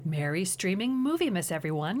Merry streaming movie miss,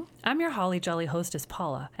 everyone. I'm your holly jolly hostess,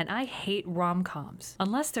 Paula, and I hate rom-coms,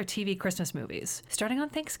 unless they're TV Christmas movies. Starting on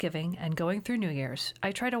Thanksgiving and going through New Year's,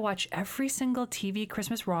 I try to watch every single TV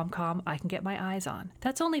Christmas rom-com I can get my eyes on.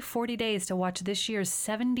 That's only 40 days to watch this year's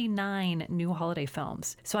 79 new holiday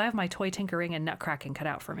films, so I have my toy tinkering and nutcracking cut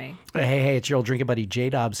out for me. Hey, it's your old drinking buddy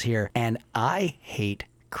J-Dobbs here, and I hate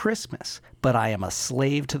Christmas, but I am a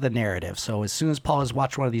slave to the narrative. So as soon as Paul has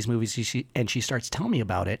watched one of these movies and she starts telling me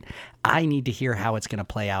about it, I need to hear how it's going to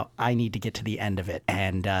play out. I need to get to the end of it,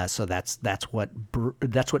 and so that's what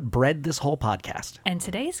bred this whole podcast. And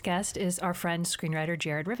today's guest is our friend screenwriter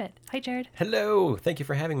Jared Rivet. Hi, Jared. Hello. Thank you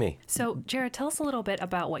for having me. So, Jared, tell us a little bit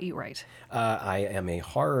about what you write. I am a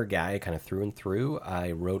horror guy, kind of through and through.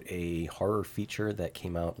 I wrote a horror feature that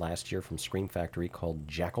came out last year from Scream Factory called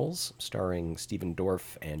Jackals, starring Stephen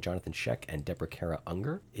Dorff and Jonathan Sheck and Deborah Kara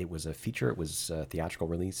Unger. It was a feature. It was a theatrical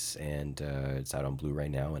release, and it's out on Blu-ray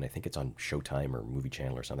now, and I think it's on Showtime or Movie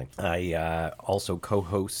Channel or something. I also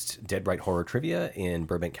co-host Dead Right Horror Trivia in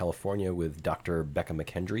Burbank, California with Dr. Becca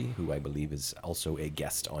McKendry, who I believe is also a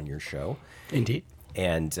guest on your show. Indeed.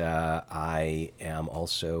 And I am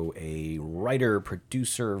also a writer,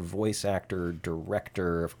 producer, voice actor,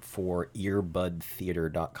 director for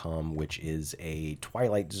earbudtheater.com, which is a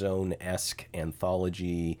Twilight Zone-esque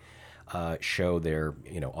anthology show. They're,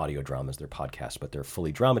 audio dramas, they're podcasts, but they're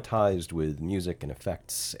fully dramatized with music and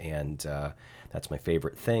effects, and that's my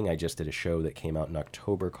favorite thing. I just did a show that came out in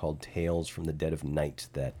October called Tales from the Dead of Night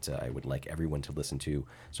that I would like everyone to listen to,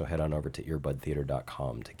 so head on over to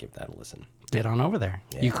earbudtheater.com to give that a listen. Get on over there.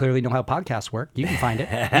 Yeah. You clearly know how podcasts work. You can find it.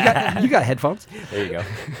 You got headphones. There you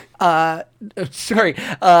go. Sorry.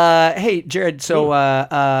 Hey, Jared,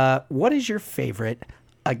 so what is your favorite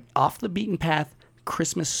off the beaten path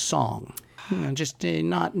Christmas song? Just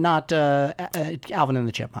not Alvin and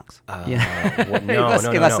the Chipmunks. No,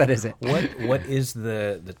 unless that is it. What is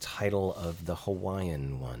the title of the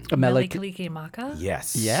Hawaiian one? Mele Kalikimaka?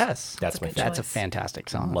 Yes. That's a good That's a choice. fantastic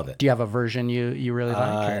song. Love it. Do you have a version you really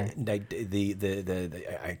like?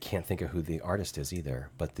 I can't think of who the artist is either,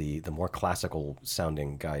 but the more classical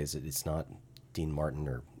sounding guy it's not Dean Martin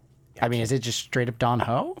or. I mean, is it just straight up Don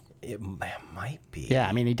Ho? It might be. Yeah,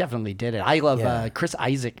 I mean, he definitely did it. I love Chris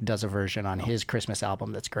Isaac does a version on his Christmas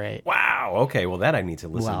album that's great. Wow. Okay. Well, that I need to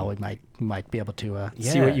listen. Well, we might be able to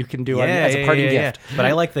see what you can do as a party parting gift. But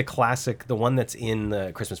I like the classic, the one that's in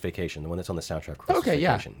the Christmas Vacation, the one that's on the soundtrack. Of Christmas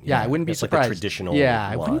Vacation. Yeah. I wouldn't be That's surprised. Like the traditional.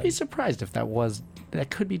 I wouldn't one. be surprised if that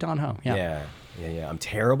could be Don Ho. Yeah. Yeah. I'm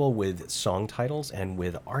terrible with song titles and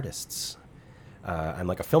with artists. I'm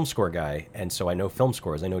like a film score guy, and so I know film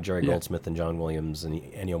scores. I know Jerry Goldsmith and John Williams and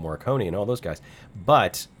Ennio Morricone and all those guys.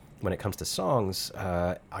 But when it comes to songs,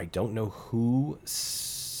 I don't know who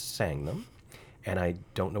sang them, and I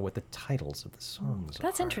don't know what the titles of the songs are.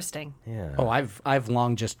 That's interesting. Yeah. Oh, I've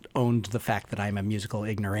long just owned the fact that I'm a musical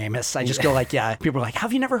ignoramus. I just go like, people are like,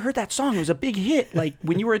 have you never heard that song? It was a big hit, like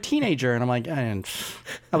when you were a teenager. And I'm like, I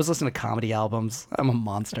was listening to comedy albums. I'm a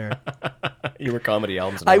monster. You were comedy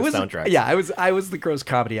albums and soundtracks. Yeah, I was the gross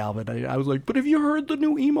comedy album. I was like, but have you heard the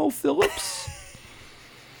new Emo Phillips?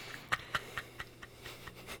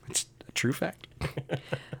 It's a true fact.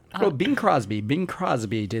 Well, Bing Crosby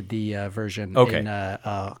did the version in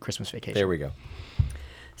Christmas Vacation. There we go.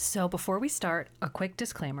 So before we start, a quick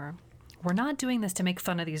disclaimer. We're not doing this to make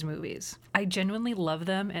fun of these movies. I genuinely love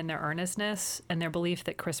them and their earnestness and their belief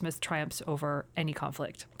that Christmas triumphs over any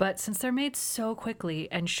conflict. But since they're made so quickly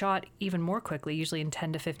and shot even more quickly, usually in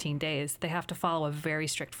 10 to 15 days, they have to follow a very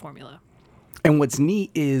strict formula. And what's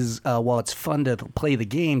neat is, while it's fun to play the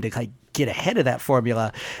game to get ahead of that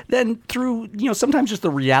formula, then through, sometimes just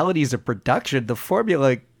the realities of production, the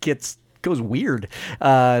formula goes weird.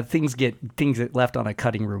 Things get left on a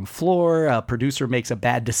cutting room floor. A producer makes a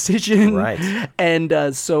bad decision, right?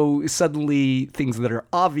 And so suddenly things that are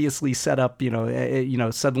obviously set up,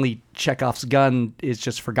 suddenly Chekhov's gun is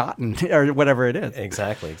just forgotten or whatever it is.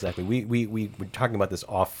 Exactly. We were talking about this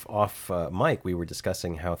off mic. We were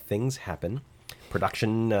discussing how things happen.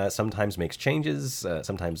 Production sometimes makes changes.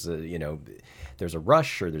 Sometimes there's a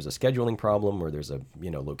rush, or there's a scheduling problem, or there's a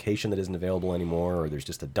location that isn't available anymore, or there's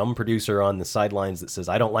just a dumb producer on the sidelines that says,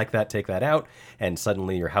 I don't like that, take that out, and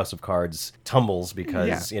suddenly your house of cards tumbles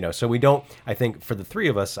because so we don't. I think for the three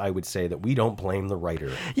of us, I would say that we don't blame the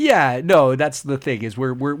writer. Yeah, no, that's the thing is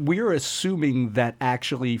we're assuming that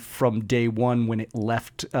actually from day one when it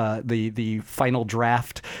left the final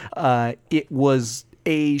draft, it was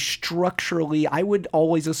I would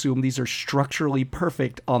always assume these are structurally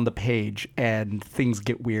perfect on the page, and things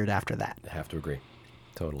get weird after that. I have to agree.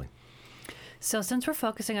 Totally. So since we're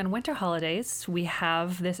focusing on winter holidays, we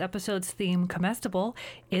have this episode's theme, comestible,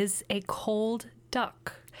 is a cold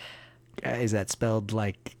duck. Is that spelled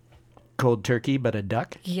like cold turkey, but a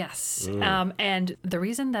duck? Yes. And the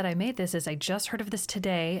reason that I made this is I just heard of this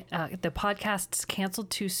today. The podcasts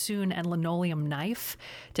Canceled Too Soon and Linoleum Knife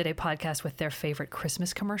did a podcast with their favorite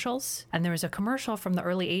Christmas commercials. And there was a commercial from the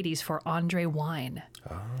early 80s for Andre wine.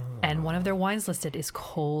 And one of their wines listed is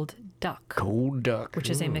Cold Duck. Cold duck. Which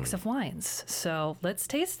is a mix of wines. So let's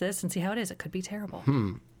taste this and see how it is. It could be terrible.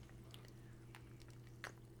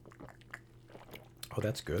 Oh,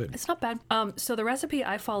 that's good. It's not bad. So the recipe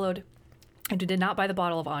I followed, I did not buy the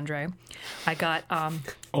bottle of Andre. I got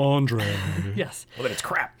Andre. yes. Well, then it's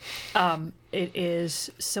crap. It is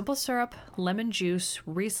simple syrup, lemon juice,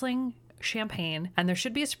 Riesling, champagne, and there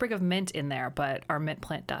should be a sprig of mint in there, but our mint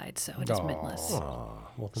plant died, so it is mintless.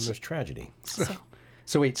 Well, then there's tragedy.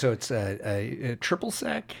 So wait, so it's a triple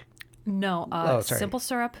sec? No, sorry. simple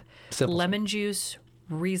syrup, Simple lemon juice,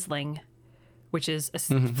 Riesling, which is a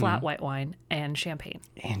flat white wine, and champagne.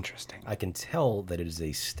 Interesting. I can tell that it is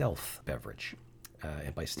a stealth beverage.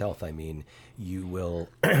 And by stealth, I mean you will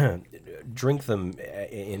drink them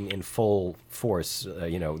in full force.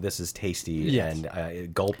 This is tasty Yes.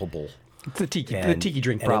 and gulpable. It's the tiki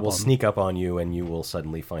drink and problem. it will sneak up on you, and you will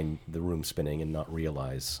suddenly find the room spinning and not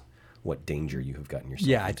realize what danger you have gotten yourself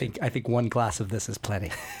Yeah, into. I think one glass of this is plenty.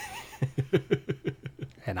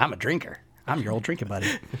 And I'm a drinker. I'm your old drinking buddy.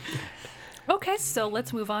 Okay, so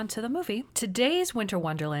let's move on to the movie. Today's Winter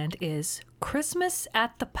Wonderland is Christmas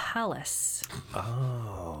at the Palace.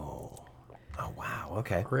 Oh, wow.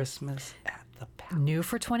 Okay. Christmas at the Palace. New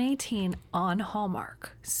for 2018 on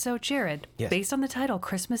Hallmark. So, Jared, Yes. based on the title,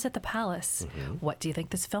 Christmas at the Palace, what do you think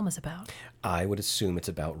this film is about? I would assume it's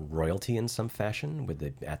about royalty in some fashion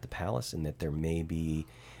at the palace, and that there may be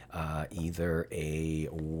either a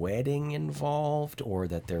wedding involved, or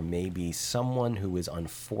that there may be someone who is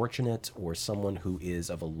unfortunate or someone who is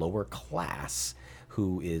of a lower class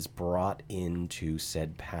who is brought into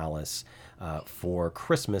said palace for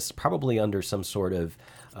Christmas, probably under some sort of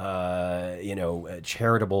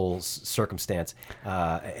charitable circumstance,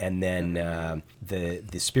 and then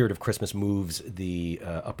the spirit of Christmas moves the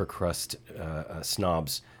upper crust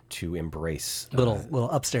snobs to embrace Little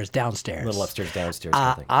upstairs, downstairs. little upstairs downstairs kind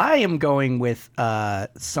of thing. I am going with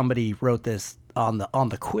somebody wrote this on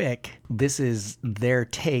the quick. This is their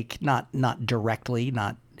take, not directly,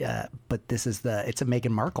 but this is it's a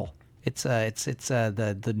Meghan Markle. It's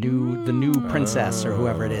the new princess or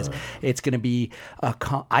whoever it is. It's going to be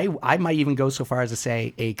I might even go so far as to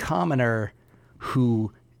say a commoner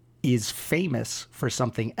who is famous for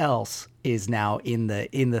something else is now in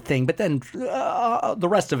the thing. But then the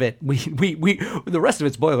rest of it, the rest of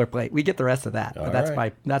it's boilerplate. We get the rest of that. But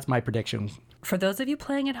that's my prediction. For those of you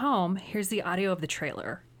playing at home, here's the audio of the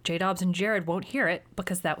trailer. J-Dobbs and Jared won't hear it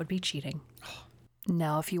because that would be cheating.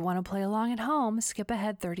 Now, if you want to play along at home, skip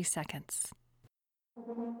ahead 30 seconds.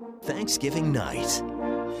 Thanksgiving night.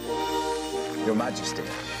 Your Majesty.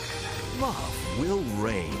 Love will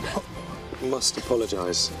reign. Must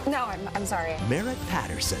apologize. No, I'm sorry. Merritt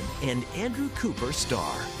Patterson and Andrew Cooper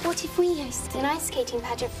star. What if we host an ice skating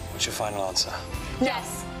pageant? What's your final answer?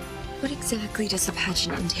 Yes. What exactly does the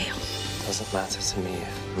pageant entail? Doesn't matter to me.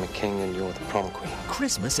 I'm a king and you're the prom queen.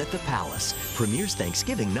 Christmas at the Palace premieres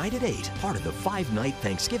Thanksgiving night at 8, part of the 5-night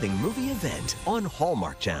Thanksgiving movie event on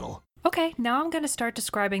Hallmark Channel. Okay, now I'm going to start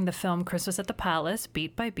describing the film Christmas at the Palace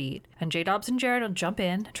beat by beat, and J-Dobbs and Jared will jump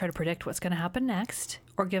in, try to predict what's going to happen next,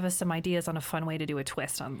 or give us some ideas on a fun way to do a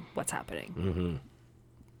twist on what's happening.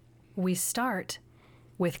 We start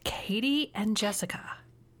with Katie and Jessica,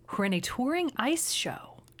 who are in a touring ice show.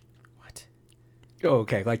 Oh,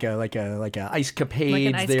 okay, like a ice capades. Like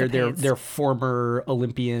an ice capades. They're former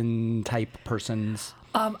Olympian type persons.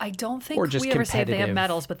 I don't think Or just we ever say they have competitive.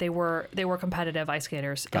 medals, but they were competitive ice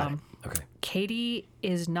skaters. Got it. Okay. Katie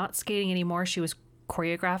is not skating anymore. She was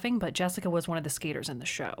choreographing, but Jessica was one of the skaters in the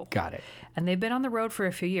show. Got it. And they've been on the road for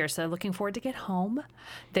a few years, so they're looking forward to get home.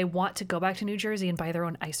 They want to go back to New Jersey and buy their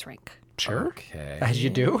own ice rink. Sure. Okay. As you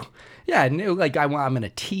do. Yeah, like I'm going to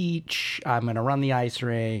teach. I'm going to run the ice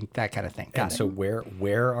rink. That kind of thing. Got And it. so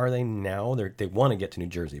where are they now? They want to get to New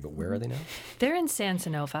Jersey, but where are they now? They're in San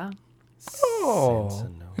Sonova. Oh,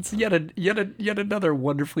 it's yet another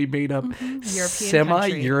wonderfully made up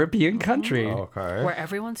European country. Okay. Where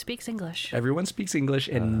everyone speaks English. Everyone speaks English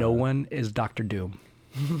and no one is Dr. Doom.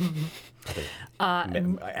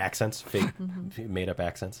 Accents, fake, made up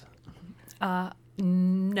accents.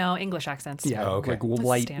 No, English accents. Yeah, Oh, okay. like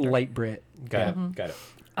That's standard. light Brit. Got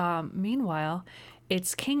it. Meanwhile,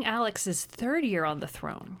 It's King Alex's third year on the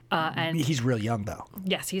throne. And He's real young, though.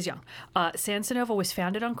 yes, he's young. San Sonova was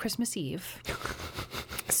founded on Christmas Eve.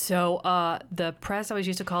 So the press always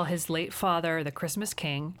used to call his late father the Christmas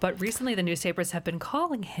King. But recently the newspapers have been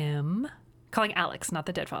calling Alex, not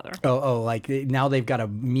the dead father. Oh, like now they've got a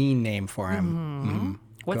mean name for him.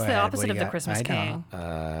 What's Go the ahead. opposite What do of you the got? Christmas I King?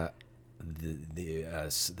 know.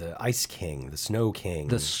 The Ice King, the Snow King.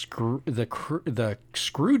 The Scrooge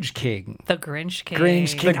King. The Grinch King.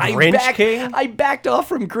 Grinch King. The Grinch King? I backed off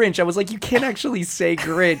from Grinch. I was like, you can't actually say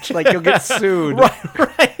Grinch. Like, you'll get sued.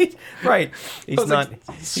 right. He's was not.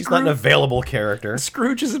 like, He's not an available character.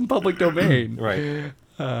 Scrooge is in public domain. Right.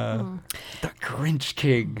 The Grinch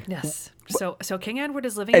King. Yes. So King Edward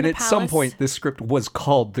is living And in the at palace. some point, this script was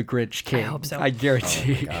called The Grinch King. hope so. I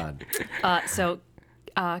guarantee. God.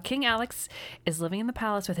 King Alex is living in the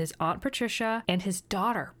palace with his Aunt Patricia and his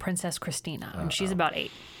daughter, Princess Christina. And she's about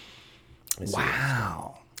 8.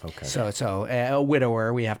 Wow. Okay. So a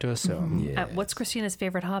widower, we have to assume. Yeah. What's Christina's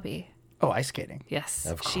favorite hobby? Oh, ice skating. Yes,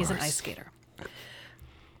 Of she's an course. ice skater.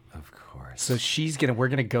 Of course. So we're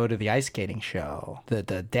gonna go to the ice skating show. The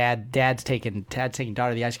dad's taking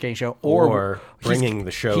daughter to the ice skating show, Or he's- bringing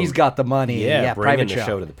the show. He's got the money. Yeah, bringing private the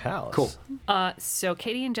show to the palace. Cool. So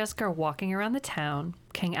Katie and Jessica are walking around the town.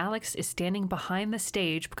 King Alex is standing behind the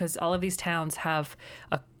stage because all of these towns have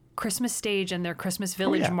a Christmas stage and their Christmas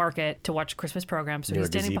village yeah. market to watch Christmas programs. So Near he's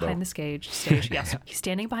a standing gazebo. behind the stage. Yes. He's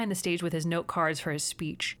standing behind the stage with his note cards for his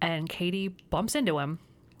speech. And Katie bumps into him.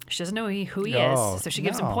 She doesn't know who he Oh, is. So she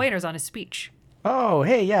gives him no. pointers on his speech. Oh,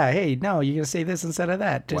 hey, no, you're gonna say this instead of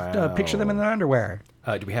that. Just picture them in their underwear.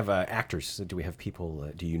 Do we have actors? Do we have people?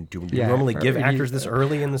 Do you Yeah, normally or give you- actors this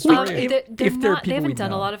early in the Well, story? if- They if there are people we haven't done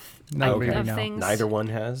a know. lot of, Nobody of we know. things. Neither one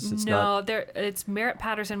has. It's No, not. it's Merritt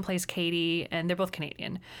Patterson plays Katie, and they're both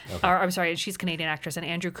Canadian. Or, I'm sorry, she's a Canadian actress, and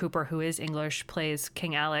Andrew Cooper, who is English, plays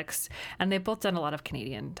King Alex, and they've both done a lot of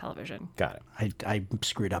Canadian television. Got it. I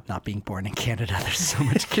screwed up not being born in Canada. There's so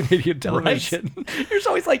much Canadian television. You're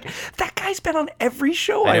always like, that guy's been on every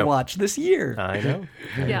show I I know. watched this year. I know.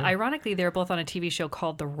 Yeah, ironically, they're both on a TV show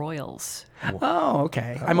called The Royals. Oh,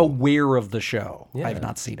 okay. I'm aware of the show. Yeah. I've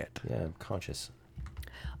not seen it. Yeah, I'm conscious.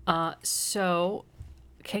 So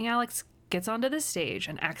King Alex gets onto the stage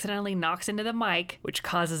and accidentally knocks into the mic, which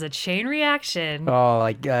causes a chain reaction. Oh,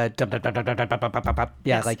 like dum, dum, dum, dum, dum, dum, dum, dum, dum.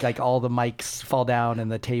 Yeah, Yes. like all the mics fall down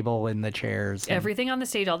and the table and the chairs. and- Everything on the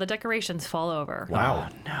stage, all the decorations fall over. Wow.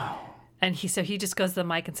 And he just goes to the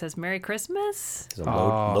mic and says, "Merry Christmas." It's a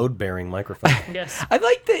load-bearing microphone. Yes. I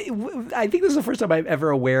like that. I think this is the first time I'm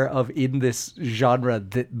ever aware of in this genre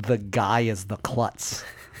that the guy is the klutz.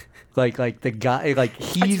 Like the guy, like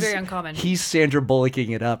he's very uncommon. He's Sandra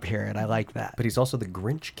Bullocking it up here, and I like that. But he's also the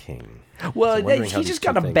Grinch King. Well, So I'm wondering how he's these just two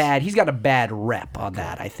got a things- bad. He's got a bad rep on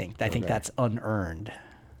that. I think that's unearned.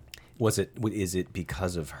 Is it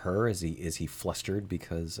because of her? Is he flustered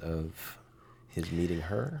because of his meeting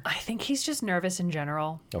her? I think he's just nervous in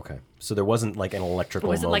general. Okay. So there wasn't like an It electrical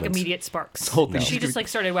wasn't like moment. immediate sparks. whole thing She is just like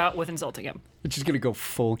started out with insulting him. It's just gonna go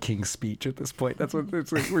full King speech at this point. That's what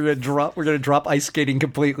it's like. We're gonna drop ice skating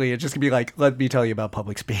completely. It's just gonna be like, let me tell you about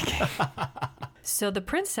public speaking. So the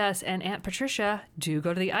princess and Aunt Patricia do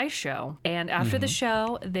go to the ice show. And after the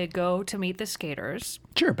show, they go to meet the skaters.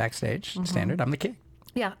 Sure, backstage, standard. I'm the king.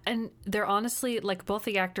 Yeah, and they're honestly, like, both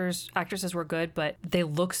the actresses were good, but they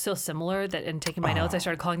look so similar that in taking my notes, I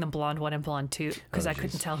started calling them Blonde 1 and Blonde 2 because I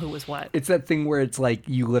couldn't tell who was what. It's that thing where it's like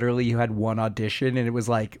you had one audition and it was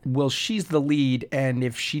like, well, she's the lead, and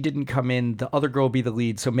if she didn't come in, the other girl will be the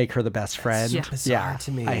lead, so make her the best friend. Yeah. Bizarre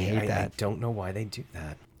to me. I hate I that. don't know why they do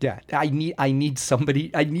that. Yeah, I need somebody.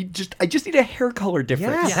 I just need a hair color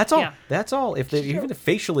difference. Yeah, that's all. Yeah. That's all. If they even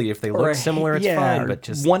facially, if they Or look similar, it's fine. or But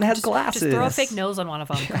just one has glasses. Just throw a fake nose on one of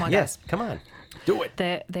them. Come on, yes, guys. come on, do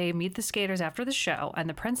it. They meet the skaters after the show, and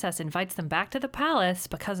the princess invites them back to the palace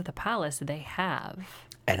because of the palace they have.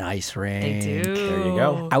 An ice rink. They do. There you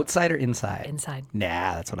go. Outside or inside? Inside.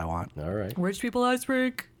 Nah, that's what I want. All right. Rich people ice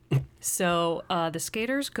rink. So the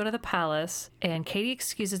skaters go to the palace, and Katie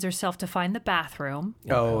excuses herself to find the bathroom.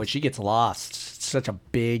 Oh, she gets lost. It's such a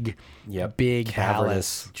big, Yep. big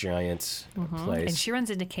Cavernous, palace. giant And place. she runs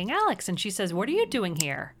into King Alex, and she says, "What are you doing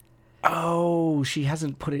here?" Oh, she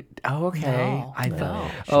hasn't put it. Oh, okay. No, I no.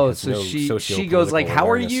 thought. She Oh, has so no she goes like, socio-political "How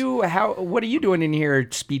awareness." are you? What are you doing in here,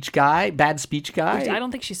 speech guy? Bad speech guy." I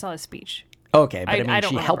don't think she saw his speech. Okay, but I I mean, don't she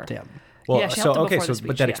remember. helped him. Well, Yeah, she so helped him okay, before so the speech,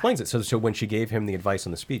 but that yeah. explains it. So when she gave him the advice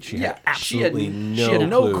on the speech, she had she had absolutely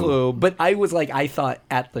no clue. But I was like, I thought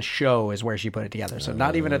at the show is where she put it together. So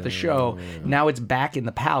not even at the show. Now it's back in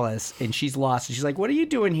the palace, and she's lost. And she's like, "What are you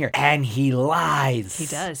doing here?" And he lies. He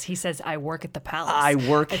does. He says, "I work at the palace. I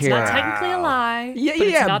work it's here." It's not technically a lie. Yeah, but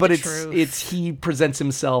yeah, it's not but the it's truth. it's he presents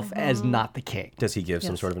himself as not the king. Does he give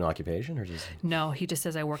some Yes. sort of an occupation, or does No, he just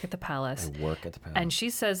says, "I work at the palace." he work at the palace? And she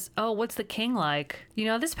says, "Oh, what's the king like? You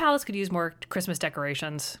know, this palace could use more Christmas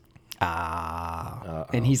decorations."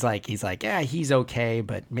 And he's like, yeah, he's okay,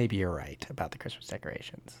 but maybe you're right about the Christmas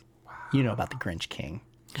decorations. Wow. You know about the Grinch King.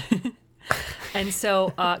 And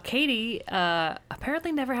so Katie,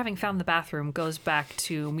 apparently never having found the bathroom, goes back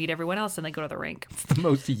to meet everyone else, and they go to the rink. The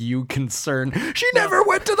most you concern. She never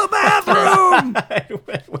went to the bathroom.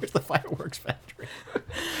 Where's the fireworks factory?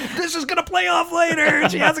 This is gonna play off later.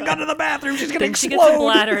 She hasn't gone to the bathroom. She's gonna Then she explode. gets a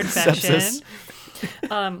bladder infection.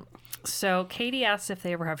 Sepsis. So Katie asks if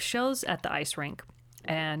they ever have shows at the ice rink,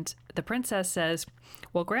 and the princess says,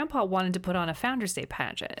 "Well, Grandpa wanted to put on a Founder's Day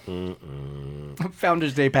pageant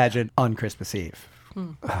Founder's Day pageant on Christmas Eve.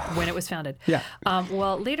 when it was founded." Yeah.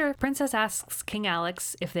 Well, later, Princess asks King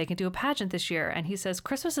Alex if they can do a pageant this year, and he says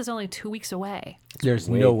Christmas is only 2 weeks away. There's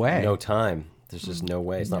Wait, no way No time. There's just no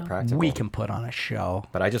way. It's not practical. we can put on a show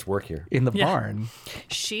But I just work here. in the Yeah. barn.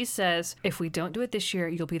 She says, "If we don't do it this year,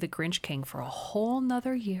 you'll be the Grinch King for a whole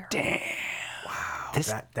nother year."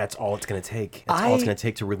 That's all it's going to take. That's all it's going to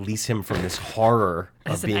take to release him from this horror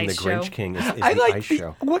As of an being the ice Grinch show? King. Is I the like ice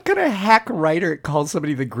show. what kind of hack writer calls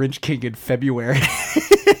somebody the Grinch King in February?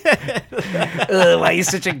 Ugh, why are you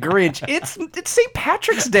such a Grinch? It's St.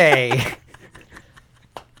 Patrick's Day.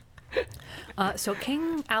 So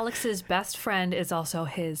King Alex's best friend is also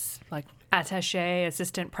his attaché,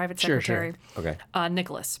 assistant, private Sure, secretary, Okay.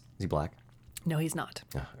 Nicholas. Is he black? No, he's not.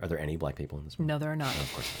 Are there any black people in this movie? No, there are not.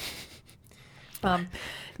 Of course.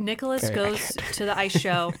 Nicholas goes to the ice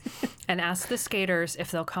show and asks the skaters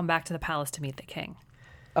if they'll come back to the palace to meet the king.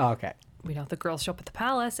 Oh, okay. We know the girls show up at the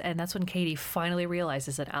palace, and that's when Katie finally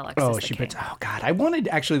realizes that Alex Oh, is the she king. puts. Oh God, I wanted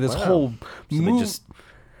actually this whole So movie.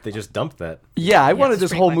 they just dumped that. Yeah, I wanted it's this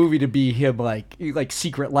pretty whole quick. movie to be him like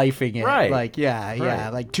secret lifing it, Right. Like yeah, Right.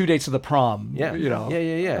 like 2 days to the prom. Yeah, you know.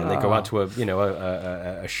 yeah. And they go out to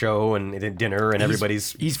a show and a dinner, and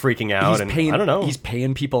everybody's freaking out. He's and paying. I don't know. He's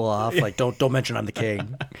paying people off. Like don't mention I'm the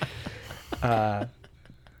king.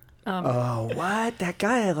 Oh, what? That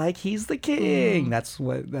guy I like, he's the king. That's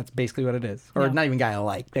basically what it is. Or Yeah. not even guy I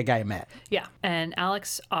like, that guy I met. Yeah, and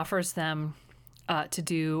Alex offers them to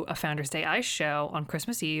do a Founder's Day ice show on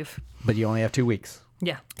Christmas Eve. But you only have 2 weeks.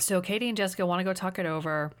 Yeah. So Katie and Jessica want to go talk it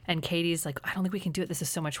over, and Katie's like, "I don't think we can do it. This is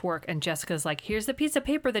so much work." And Jessica's like, "Here's the piece of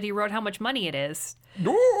paper that he wrote how much money it is.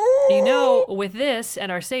 You know, with this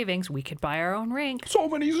and our savings, we could buy our own rink." So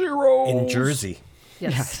many zeros. in Jersey.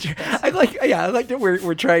 Yes. I like that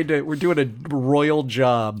we're doing a royal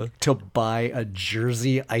job to buy a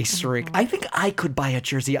Jersey ice rink. I think I could buy a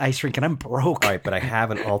Jersey ice rink, and I'm broke. All right, but I have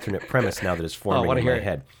an alternate premise now that is forming wanna in hear my it.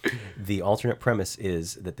 head. The alternate premise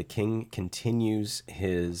is that the king continues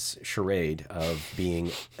his charade of being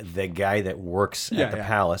the guy that works at the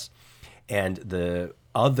palace, and the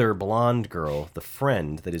other blonde girl, the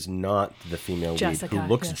friend that is not the female Jessica, lead, who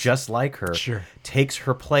looks yes. just like her, Sure. takes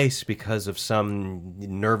her place because of some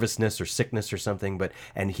nervousness or sickness or something,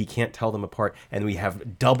 and he can't tell them apart, and we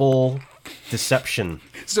have double deception.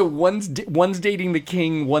 So one's dating the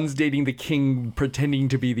king, one's dating the king pretending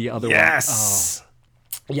to be the other one. Yes.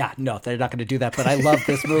 Yeah, no, they're not going to do that. But I love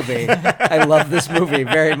this movie. I love this movie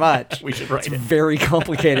very much. We should write it's it. very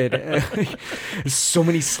complicated. There's so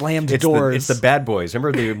many slammed It's doors. the Bad Boys.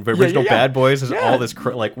 Remember the original yeah. Bad Boys? Is Yeah. all this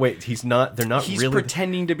wait, he's not. They're not He's really.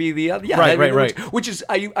 pretending to be the other. Yeah, Right, I mean, right. Which is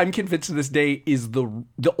I'm convinced to this day is the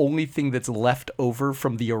only thing that's left over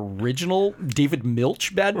from the original David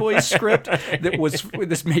Milch Bad Boys script that was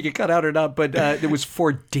this may get cut out or not, but it was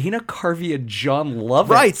for Dana Carvey and John Lovitz.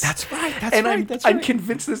 Right, that's right, that's and right, that's I'm right.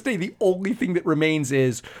 convinced this day the only thing that remains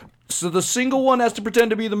is. So the single one has to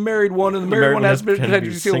pretend to be the married one, and the married one has to pretend to be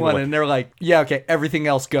the single one. And they're like, yeah, okay, everything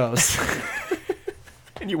else goes.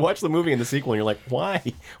 And you watch the movie and the sequel, and you're like,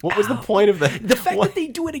 why? What was the point of that? The fact that they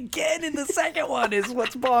do it again in the second one is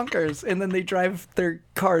what's bonkers. And then they drive their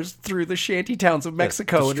cars through the shanty towns of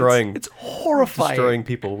Mexico. destroying- and it's horrifying. destroying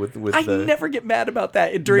people with I the never get mad about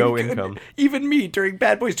that. And during, no income. Even me, during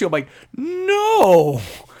Bad Boys 2, I'm like, no,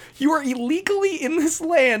 you are illegally in this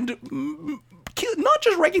land, not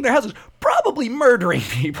just wrecking their houses, probably murdering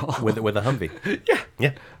people. with a Humvee.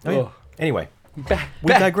 Yeah. Oh, yeah. Oh. Anyway, We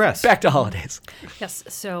digress. Back to holidays. Yes.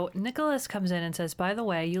 So Nicholas comes in and says, "By the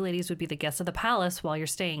way, you ladies would be the guests of the palace while you're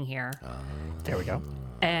staying here." There we go.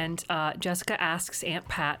 And Jessica asks Aunt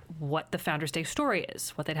Pat what the Founders Day story is,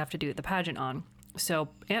 what they'd have to do at the pageant on. So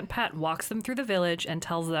Aunt Pat walks them through the village and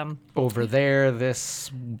tells them, over there, this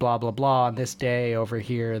blah, blah, blah, on this day, over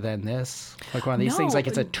here, then this. Like one of these things, No. like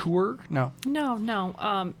it's a tour? No.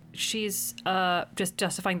 No. She's just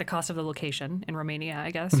justifying the cost of the location in Romania,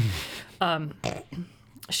 I guess.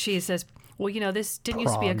 She says, well, you know, this didn't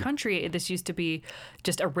used to be a Prague. country. This used to be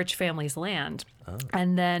just a rich family's land.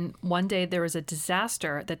 And then one day there was a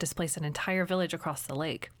disaster that displaced an entire village across the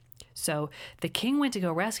lake. So the king went to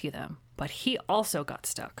go rescue them, but he also got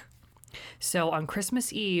stuck. So on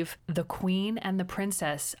Christmas Eve, the queen and the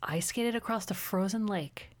princess ice skated across the frozen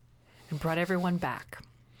lake and brought everyone back.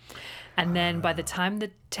 And then by the time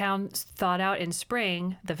the town thawed out in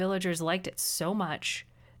spring, the villagers liked it so much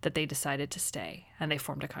that they decided to stay. And they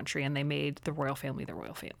formed a country and they made the royal family the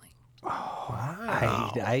royal family.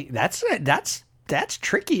 That's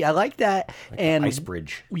tricky. I like that. And Ice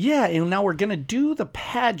bridge. yeah, and now we're gonna do the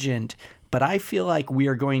pageant, but I feel like we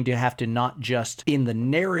are going to have to not just in the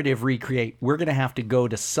narrative recreate. We're gonna have to go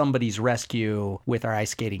to somebody's rescue with our ice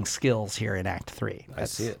skating skills here in Act 3. I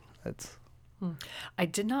see it. That's I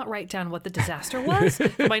did not write down what the disaster was.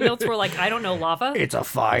 My notes were like, I don't know, lava? it's a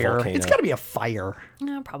fire. Volcano. It's got to be a fire,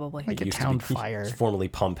 No, probably. like a Used to town be- fire. It's formerly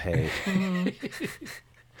Pompeii.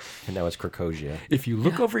 And now it's Krakosia. If you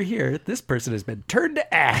look over here, this person has been turned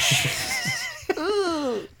to ash.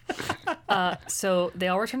 So they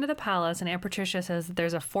all return to the palace, and Aunt Patricia says,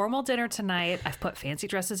 there's a formal dinner tonight. I've put fancy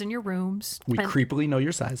dresses in your rooms. We And- creepily know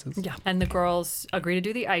your sizes. Yeah. And the girls agree to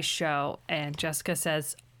do the ice show, and Jessica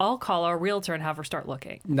says, I'll call our realtor and have her start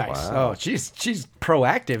looking. Nice. Oh, she's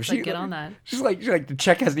proactive. Like, get on that. She's like the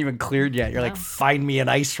check hasn't even cleared yet. You're like, find me an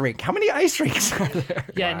ice rink. How many ice rinks are there?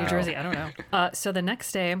 Yeah, in New Jersey. I don't know. So the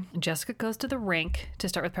next day, Jessica goes to the rink to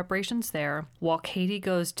start with preparations there, while Katie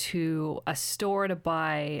goes to a store to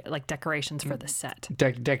buy like decorations for the set.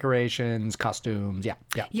 Decorations, costumes. Yeah.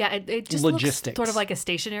 Yeah, it just Logistics. looks sort of like a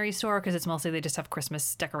stationery store because it's mostly they just have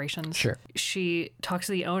Christmas decorations. Sure. She talks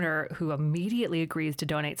to the owner, who immediately agrees to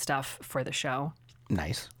donate stuff for the show.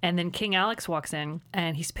 Nice. And then King Alex walks in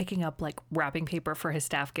and he's picking up like wrapping paper for his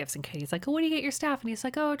staff gifts. And Katie's like, oh, what do you get your staff? And he's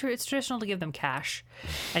like, oh, it's traditional to give them cash.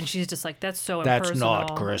 And she's just like, that's so That's impersonal.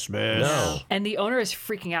 not Christmas. No. And the owner is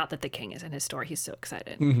freaking out that the king is in his store. He's so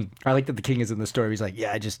excited. I like that the king is in the store. He's like,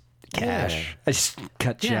 yeah, I just cash. Yeah. I just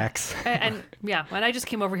cut checks. And I just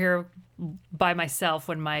came over here by myself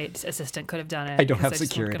when my assistant could have done it. I don't because have just was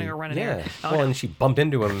security. gonna go run an Yeah. errand. Oh, well, no. and she bumped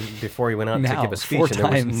into him before he went out to Now, give a speech, 4 and there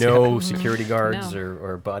was times. no security guards No.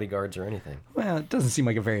 or bodyguards or anything. Well, it doesn't seem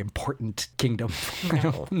like a very important kingdom.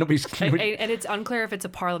 Nobody's And it's unclear if it's a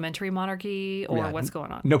parliamentary monarchy or yeah, what's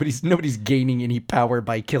going on. Nobody's gaining any power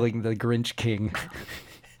by killing the Grinch king.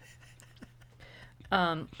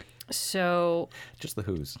 So, Just the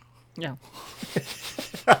Who's. yeah.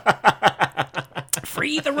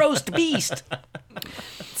 Free the roast beast.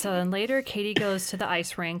 So then later, Katie goes to the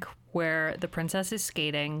ice rink where the princess is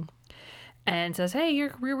skating and says, hey,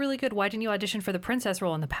 you're really good. Why didn't you audition for the princess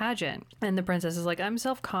role in the pageant? And the princess is like, I'm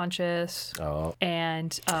self-conscious. Oh.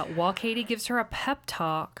 And while Katie gives her a pep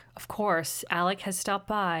talk, of course, Alec has stopped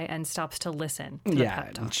by and stops to listen to the Yeah,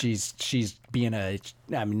 pep talk. she's being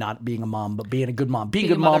not being a mom, but being a good mom. Being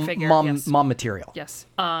Being a good a mother mom, figure, mom, yes. mom material. Yes.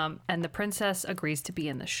 And the princess agrees to be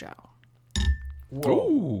in the show.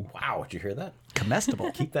 Whoa. Wow, did you hear that?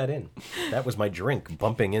 Comestible. Keep that in. That was my drink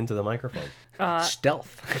bumping into the microphone.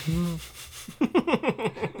 Stealth.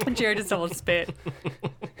 Jared just almost spit.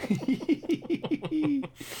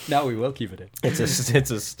 Now we will keep it in. It's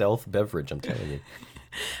a stealth beverage, I'm telling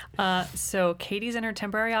you. So Katie's in her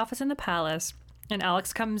temporary office in the palace, and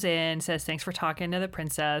Alex comes in, says thanks for talking to the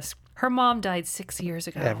princess. Her mom died 6 years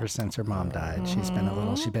ago. Ever since her mom died, she's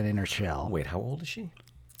been in her shell. Wait, how old is she?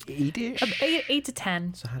 8-ish. 8 to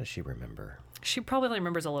 10. So how does she remember? She probably only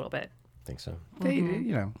remembers a little bit. Think so? They,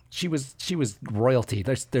 she was royalty.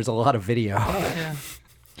 There's a lot of video. Yeah.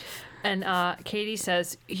 And Katie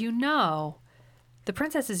says, the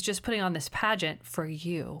princess is just putting on this pageant for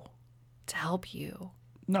you, to help you.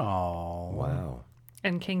 No. Wow.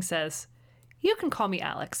 And King says, you can call me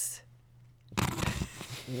Alex.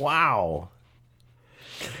 Wow.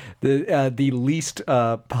 The least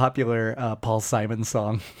popular Paul Simon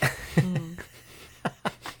song.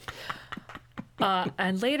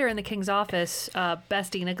 And later in the king's office,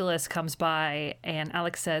 Bestie Nicholas comes by, and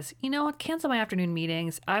Alex says, cancel my afternoon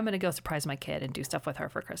meetings. I'm going to go surprise my kid and do stuff with her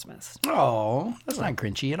for Christmas. Oh, that's not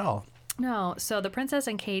Grinchy at all. No. So the princess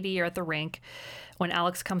and Katie are at the rink when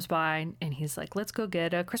Alex comes by and he's like, let's go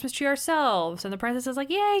get a Christmas tree ourselves. And the princess is like,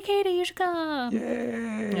 yay, Katie, you should come.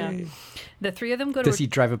 Yay. Yeah. The three of them go to Does he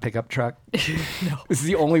drive a pickup truck? No. This is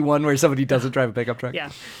the only one where somebody doesn't drive a pickup truck?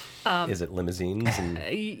 Yeah. Is it limousines? And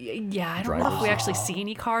Yeah, I don't know if we actually see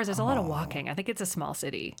any cars. There's a lot of walking. I think it's a small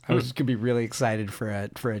city. I was going to be really excited for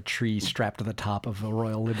a tree strapped to the top of a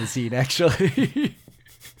royal limousine, actually.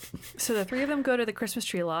 So the three of them go to the Christmas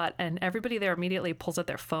tree lot, and everybody there immediately pulls out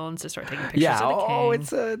their phones to start taking pictures Yeah. of the king. Oh,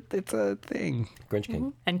 it's a thing. Grinch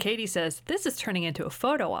King. And Katie says, this is turning into a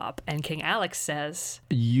photo op. And King Alex says,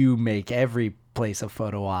 You make every place a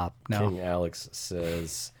photo op. No. King Alex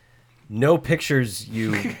says, "No pictures,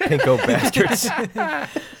 you pinko bastards."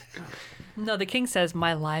 no, the king says,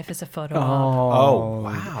 my life is a photo op. Oh,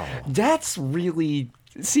 wow. That's really.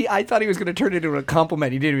 See, I thought he was going to turn it into a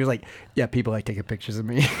compliment. He did. He was like, "Yeah, people like taking pictures of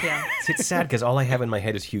me." Yeah. See, it's sad because all I have in my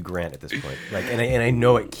head is Hugh Grant at this point. Like, and I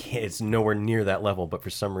know it's nowhere near that level, but for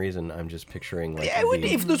some reason I'm just picturing like Yeah,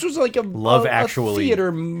 if this was like Love a Actually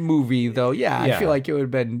theater movie, though, yeah, I Yeah. feel like it would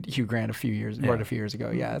have been Hugh Grant a few years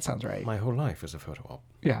ago. Yeah, that sounds right. my whole life is a photo op.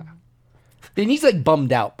 Yeah, and he's like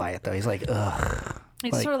bummed out by it though. He's like, ugh.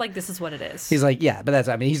 It's sort of like, this is what it is. He's like, yeah, but that's.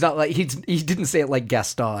 I mean, he's not like he didn't say it like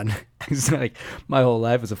Gaston. He's like, my whole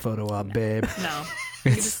life is a photo op, babe. No.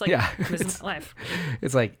 He's just like, yeah, this is life.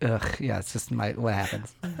 It's like, ugh, yeah, it's just what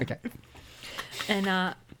happens. Okay.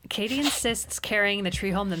 And Katie insists carrying the tree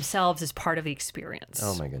home themselves is part of the experience.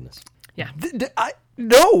 Oh my goodness. Yeah.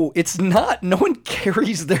 No, it's not. No one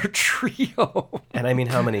carries their tree home. And I mean,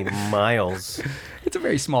 how many miles? It's a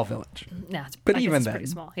very small village. Yeah, But I guess even it's then, pretty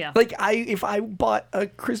small. Yeah. Like if I bought a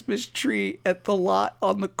Christmas tree at the lot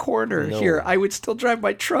on the corner No. here, I would still drive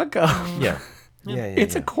my truck up. Yeah. Yeah.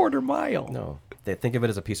 It's a quarter mile. No. They think of it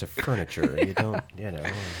as a piece of furniture. You don't,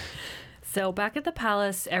 So back at the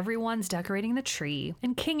palace, everyone's decorating the tree,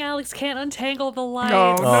 and King Alex can't untangle the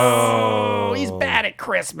lights. No, he's bad at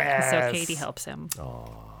Christmas. So Katie helps him.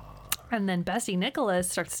 And then Bestie Nicholas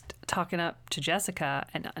starts talking up to Jessica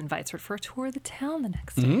and invites her for a tour of the town the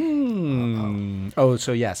next day. Oh,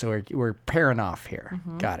 so yeah, so we're pairing off here.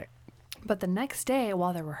 Mm-hmm. Got it. But the next day,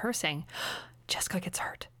 while they're rehearsing, Jessica gets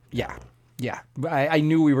hurt. Yeah. Yeah, I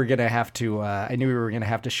knew we were gonna have to. I knew we were gonna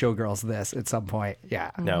have to showgirls this at some point. Yeah.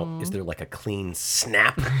 Now, is there like a clean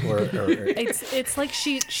snap, or It's like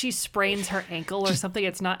she sprains her ankle or something.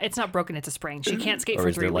 It's not broken. It's a sprain. She can't skate or for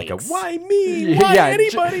is 3 there like weeks. a why me? Why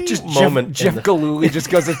anybody? Just moment. Jeff in the- Galooly just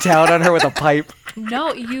goes to town on her with a pipe.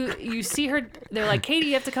 No, you see her. They're like, Katie,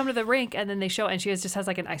 you have to come to the rink, and then they show, and she just has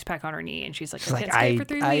like an ice pack on her knee, and she's like, I like, can't skate for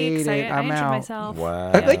 3 I weeks. ate it. I I'm injured out." myself.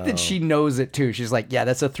 Wow. I like that she knows it too. She's like, yeah,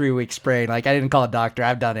 that's a 3-week sprain. Like, I didn't call a doctor.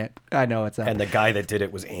 I've done it. I know it's up. And the guy that did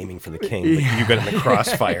it was aiming for the king, but you got in the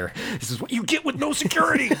crossfire. This is what you get with no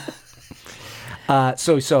security.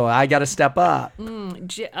 So I got to step up.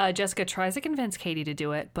 Jessica tries to convince Katie to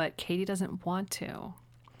do it, but Katie doesn't want to.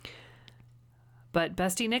 But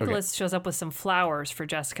Bestie Nicholas shows up with some flowers for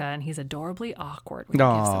Jessica, and he's adorably awkward when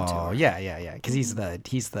he gives them to No, her. yeah, because he's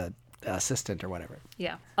the assistant or whatever.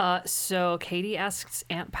 Yeah. So Katie asks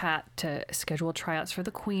Aunt Pat to schedule tryouts for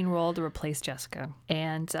the queen role to replace Jessica.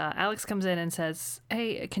 And Alex comes in and says,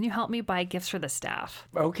 hey, can you help me buy gifts for the staff?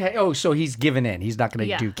 Okay. Oh, so he's given in. He's not going to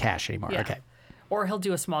Yeah. do cash anymore. Yeah. Okay. Or he'll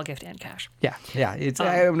do a small gift and cash. Yeah. It's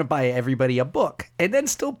I'm going to buy everybody a book and then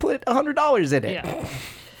still put $100 in it. Yeah.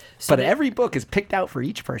 But every book is picked out for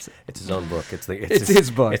each person. It's his own book. It's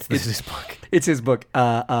his book. It's his book. It's his book.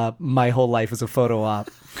 My Whole Life is a Photo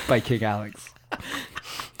Op by King Alex.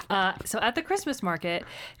 So at the Christmas market,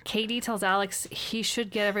 Katie tells Alex he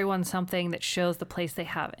should get everyone something that shows the place they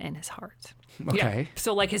have in his heart. Okay. Yeah.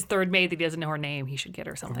 So like his third maid that he doesn't know her name, he should get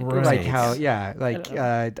her something. Right. Like how,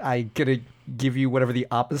 I gonna give you whatever the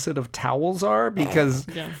opposite of towels are because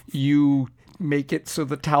Yeah. you make it so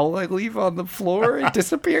the towel I leave on the floor it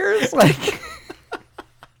disappears. Like,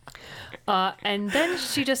 And then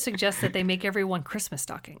she just suggests that they make everyone Christmas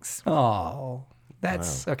stockings. oh,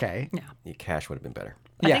 that's okay. Yeah. Yeah, cash would have been better.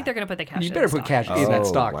 I Yeah. think they're going to put the cash You in better the put cash stocking. in that Oh,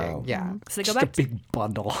 stocking. wow. Yeah, So they go just back a big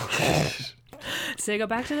bundle. So they go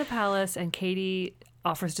back to the palace, and Katie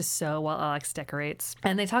offers to sew while Alex decorates.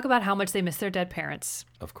 And they talk about how much they miss their dead parents.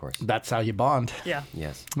 Of course. That's how you bond. Yeah.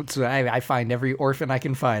 Yes. So I find every orphan I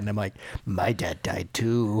can find. I'm like, my dad died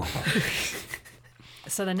too.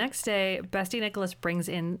 So the next day, Bestie Nicholas brings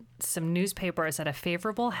in some newspapers that have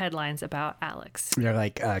favorable headlines about Alex. They're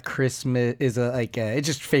like, Christmas is it's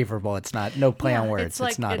just favorable. It's not no play on words. It's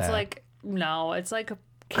like, not it's a like no, it's like a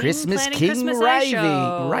king Christmas planning King Christmas Eye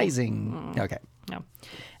show. rising. Okay. No.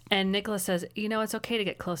 And Nicholas says, it's okay to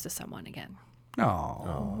get close to someone again.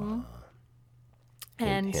 Oh.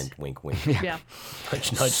 And Hint, wink, wink. yeah.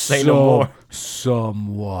 Nudge, nudge, say no more.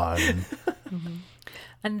 Someone.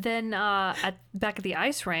 And then back at the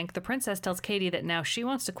ice rink, the princess tells Katie that now she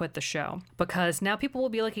wants to quit the show because now people will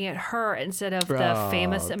be looking at her instead of the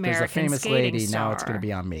famous American There's a famous skating lady. star. Now it's going to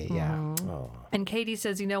be on me. Yeah. And Katie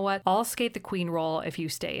says, "You know what? I'll skate the queen role if you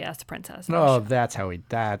stay as the princess." Oh, that's how he.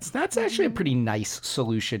 That's actually a pretty nice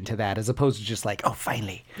solution to that, as opposed to just like, oh,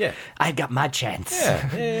 finally, Yeah. I got my chance.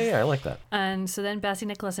 Yeah, I like that. And so then Bessie,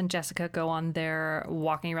 Nicholas, and Jessica go on their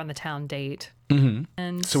walking around the town date.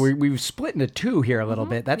 And So we've split into two here a little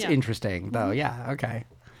bit. That's yeah. interesting, though. Yeah. Okay.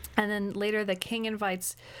 And then later, the king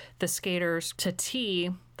invites the skaters to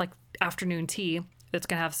tea, like afternoon tea. It's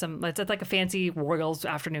going to have some, it's like a fancy royals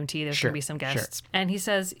afternoon tea. There's going to be some guests. And he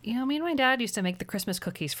says, you know, me and my dad used to make the Christmas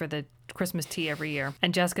cookies for the Christmas tea every year.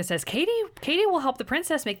 And Jessica says, Katie will help the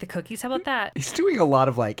princess make the cookies. How about that? He's doing a lot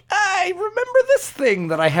of like, I remember this thing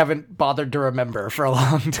that I haven't bothered to remember for a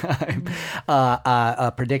long time.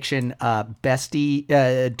 A prediction,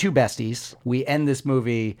 two besties. We end this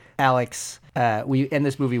movie, Alex, we end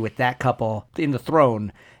this movie with that couple in the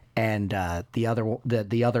throne, and the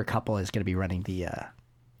other couple is going to be running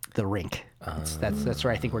the rink. That's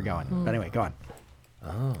where I think we're going. But anyway, go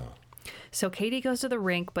on. So Katie goes to the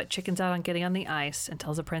rink, but chickens out on getting on the ice and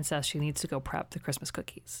tells the princess she needs to go prep the Christmas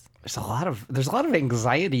cookies. There's a lot of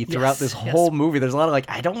anxiety throughout this yes. whole movie. There's a lot of like,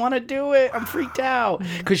 I don't want to do it. I'm freaked out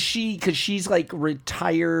because she's like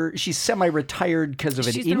retired. She's semi-retired because of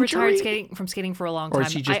an She's injury. been retired from skating for a long Or time.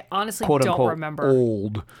 is she just I honestly quote don't unquote remember.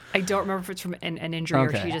 old? I don't remember if it's from an injury or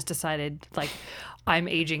Okay. she just decided like I'm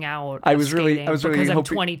aging out. I of was really skating hoping because I'm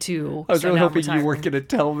 22. I was so really now I'm hoping you weren't retiring. going to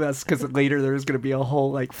tell us because later there was going to be a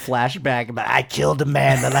whole like flashback about I killed a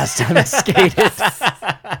man the last time I skated.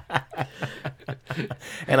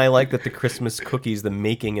 And I like that the Christmas cookies, the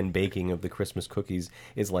making and baking of the Christmas cookies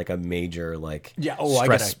is like a major like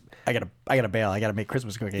stress. I gotta bail. I gotta make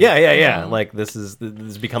Christmas cookies. Yeah. Like this is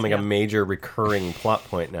becoming a major recurring plot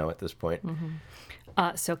point now at this point.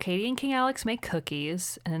 So Katie and King Alex make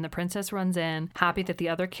cookies, and then the princess runs in, happy that the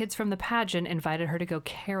other kids from the pageant invited her to go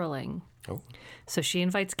caroling. Oh. So she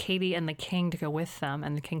invites Katie and the king to go with them,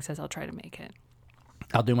 and the king says, I'll try to make it.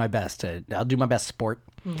 I'll do my best. I'll do my best, sport.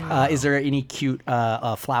 Is there any cute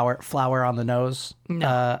flower on the nose?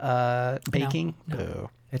 Baking? No.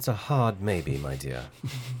 It's a hard maybe, my dear.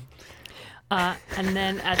 And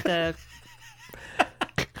then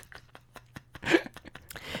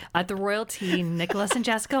at the royalty, Nicholas and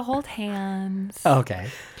Jessica hold hands. Okay.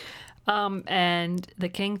 And the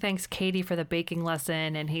king thanks Katie for the baking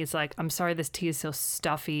lesson, and he's like, I'm sorry this tea is so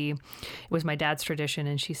stuffy. It was my dad's tradition.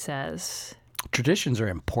 And she says, Traditions are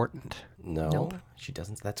important. No, she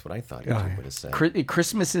doesn't. That's what I thought you were going to say.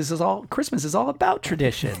 Christmas is all about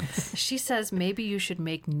traditions. she says, maybe you should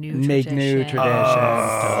make new Make new traditions.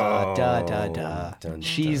 traditions.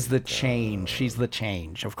 She's the change. She's the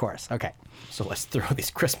change. Of course. Okay. So let's throw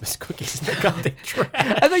these Christmas cookies in the goddamn trash.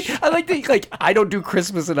 I like the I don't do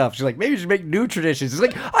Christmas enough. She's like, maybe you should make new traditions. It's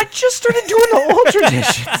like, I just started doing the old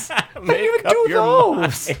traditions. I didn't even up do your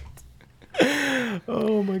those.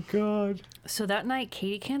 Oh my god. So that night,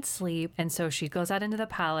 Katie can't sleep, and so she goes out into the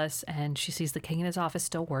palace, and she sees the king in his office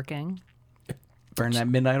still working. Burn that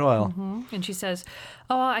midnight oil. And she says,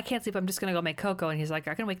 oh, I can't sleep. I'm just going to go make cocoa. And he's like,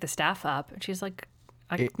 I can wake the staff up. And she's like,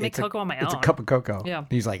 I can make cocoa on my own. It's a cup of cocoa. Yeah.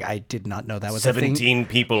 He's like, I did not know that was a thing. 17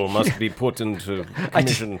 people must be put into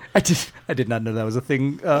commission. I did not know that was a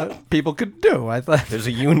thing people could do. I thought. There's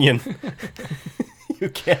a union. You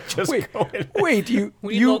can't just go in. Wait,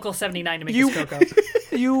 We need local 79 to make this cocoa.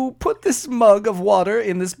 You put this mug of water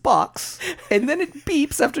in this box, and then it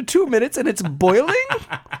beeps after 2 minutes, and it's boiling?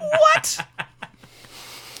 What?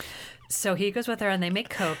 So he goes with her, and they make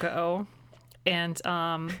cocoa. And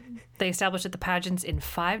they establish that the pageant's in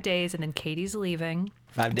 5 days, and then Katie's leaving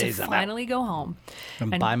 5 days. to I'm out. finally go home. And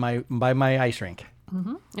buy my ice rink.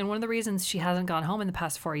 And one of the reasons she hasn't gone home in the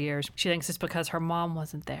past 4 years, she thinks it's because her mom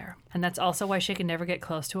wasn't there. And that's also why she can never get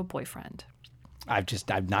close to a boyfriend. I'm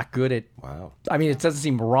not good at. Wow. I mean, it doesn't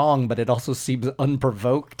seem wrong, but it also seems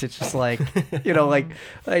unprovoked. It's just like, like,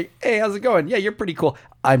 hey, how's it going? Yeah, you're pretty cool.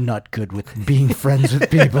 I'm not good with being friends with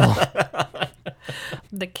people.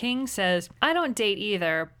 The king says, I don't date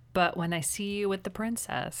either, but when I see you with the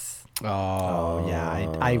princess. Oh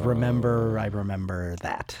yeah, I remember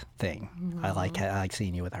that thing. I like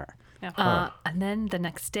seeing you with her. Yeah. And then the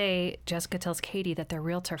next day, Jessica tells Katie that their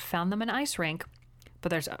realtor found them an ice rink, but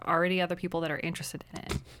there's already other people that are interested in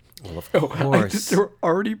it. Well, of course. There are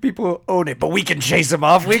already people who own it, but we can chase them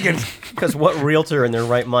off. We can. Because what realtor in their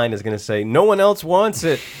right mind is going to say, no one else wants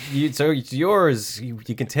it, so it's yours. You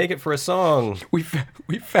can take it for a song. We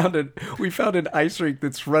found an ice rink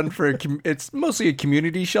that's run for it's mostly a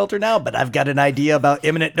community shelter now, but I've got an idea about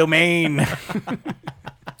eminent domain.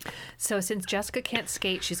 So since Jessica can't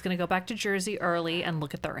skate, she's going to go back to Jersey early and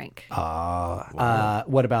look at the rink.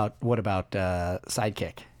 What about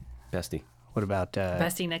sidekick? Bestie. What about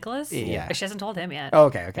Bestie Nicholas? Yeah. She hasn't told him yet. Oh,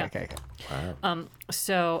 okay.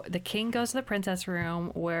 So the king goes to the princess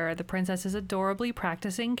room where the princess is adorably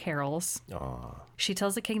practicing carols. Aw. She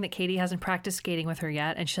tells the king that Katie hasn't practiced skating with her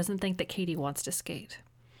yet, and she doesn't think that Katie wants to skate.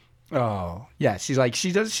 Oh, yeah. She's like,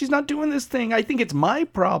 she's not doing this thing. I think it's my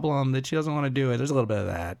problem that she doesn't want to do it. There's a little bit of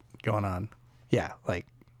that going on. Yeah, like,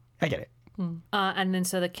 I get it. And then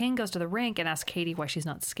so the king goes to the rink and asks Katie why she's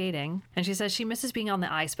not skating. And she says she misses being on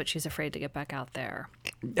the ice, but she's afraid to get back out there.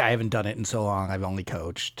 I haven't done it in so long. I've only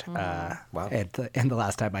coached. Wow. And the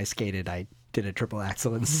last time I skated, I did a triple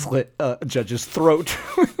axel and slit a judge's throat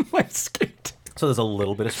with my skate. So there's a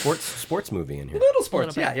little bit of sports movie in here. Little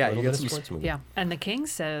sports, Little bit. yeah. A little You bit get of some sports movie. Yeah. And the king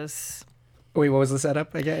says... Wait, what was the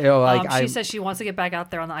setup again? Oh, she says she wants to get back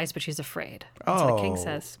out there on the ice, but she's afraid. That's what the king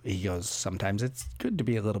says. He goes, sometimes it's good to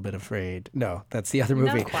be a little bit afraid. No, that's the other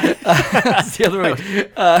movie. Not quite. That's the other movie.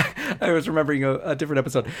 I was remembering a different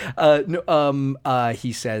episode.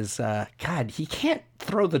 He says, God, he can't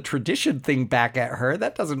throw the tradition thing back at her.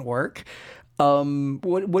 That doesn't work.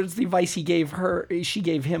 What is the advice he gave her? She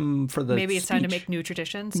gave him for the Maybe it's time to speech? make new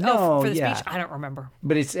traditions. No, for the yeah. speech? I don't remember.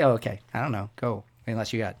 But it's, okay. I don't know. Go.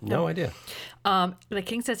 Unless you got. No idea. The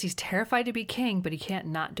king says he's terrified to be king, but he can't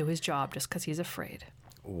not do his job just because he's afraid.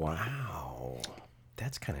 Wow.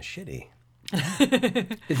 That's kind of shitty.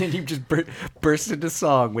 And then he just burst into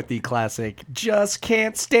song with the classic, just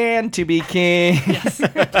can't stand to be king.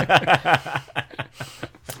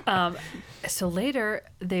 So later,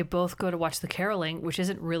 they both go to watch the caroling, which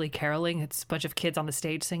isn't really caroling. It's a bunch of kids on the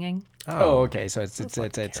stage singing. Oh, okay. So it's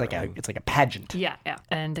like a pageant. Yeah.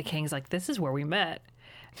 And the king's like, this is where we met.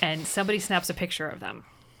 And somebody snaps a picture of them,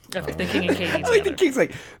 of the king and Katie I like the together. king's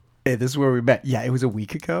like, hey, this is where we met. Yeah, it was a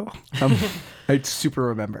week ago. I super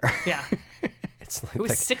remember. Yeah. It's like, It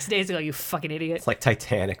was 6 days ago, you fucking idiot. it's like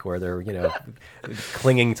Titanic, where they're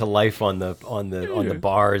clinging to life on the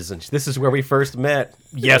bars, and this is where we first met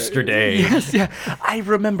yesterday. Yes, yeah. I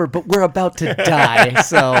remember, but we're about to die,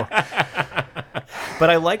 so. But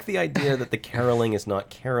I like the idea that the caroling is not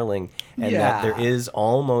caroling, and that there is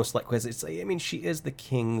almost like, because it's, I mean, she is the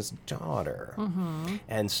king's daughter,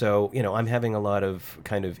 and so I'm having a lot of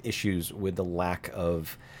kind of issues with the lack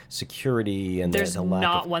of security and There's the lack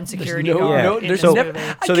not of, one security No, guard. no, in there's this never. movie.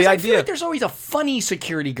 So the I idea- feel like there's always a funny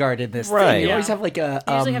security guard in this Right. thing. You Yeah. always have like a.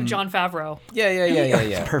 They usually have Jon Favreau.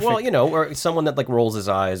 Yeah. Perfect. Well, or someone that like rolls his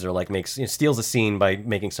eyes or like makes steals a scene by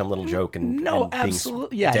making some little joke and No, and being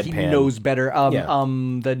absolutely. Yeah, he deadpan. knows better. Yeah.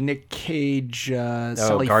 The Nick Cage,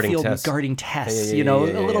 Sally guarding Field Tess. guarding Tess. Yeah, A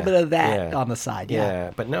little bit of that Yeah. on the side.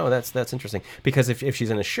 Yeah. But no, that's interesting because if she's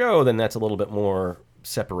in a show, then that's a little bit more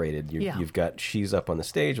separated. You've got she's up on the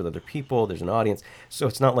stage with other people. There's an audience, so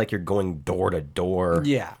it's not like you're going door to door.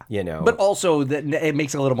 Yeah. But But also, it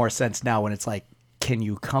makes a little more sense now when it's like, can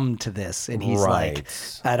you come to this? And he's like,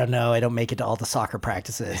 Right. I don't know. I don't make it to all the soccer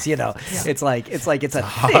practices. It's like it's a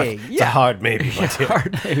thing. It's a hard maybe. But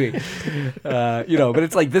Hard maybe. But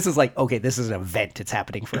it's like, this is like, okay, this is an event. It's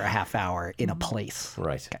happening for a half hour in a place.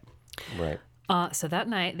 Right. Right. So that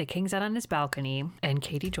night, the king's out on his balcony, and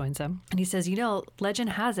Katie joins him. And he says,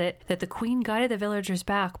 legend has it that the queen guided the villagers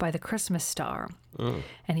back by the Christmas star.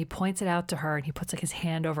 And he points it out to her, and he puts like his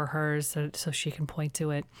hand over hers so she can point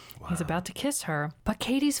to it. Wow. He's about to kiss her, but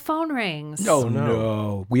Katie's phone rings. Oh,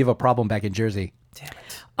 no. We have a problem back in Jersey. Damn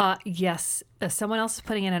it. Yes. Someone else is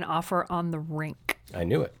putting in an offer on the rink. I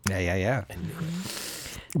knew it. Yeah.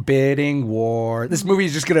 Bidding war. This movie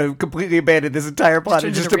is just going to completely abandon this entire plot.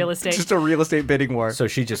 Just It's turns into real estate. just a real estate bidding war. So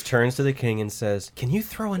she just turns to the king and says, "Can you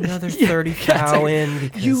throw another 30 cow in?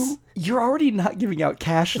 Because You're already not giving out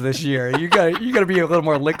cash this year. You got to be a little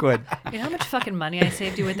more liquid. You know how much fucking money I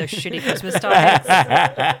saved you with those shitty Christmas stars?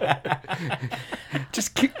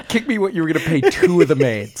 Just kick me what you were going to pay two of the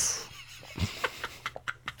maids.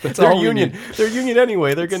 That's they're all we union. need. They're union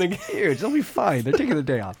anyway. They're gonna. Huge. They'll be fine. They're taking the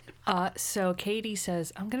day off. So Katie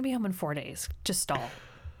says, I'm going to be home in 4 days. Just stall.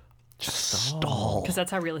 Stall. Because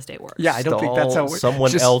that's how real estate works. Yeah, I don't think that's how it works.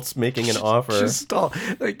 Someone Just- else making an offer. Just stall.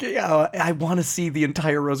 Like, yeah, I want to see the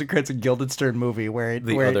entire Rosencrantz and Guildenstern movie where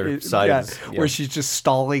The other side is- yeah. where she's just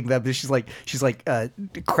stalling them. She's like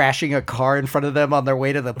crashing a car in front of them on their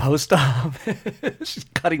way to the post office. She's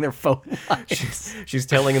cutting their phone lines. She's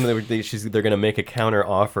telling him that they're going to make a counter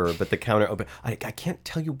offer, but the counter. But I can't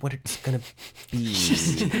tell you what it's going to be.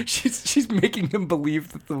 She's making them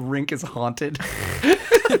believe that the rink is haunted.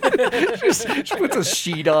 she puts a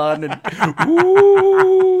sheet on and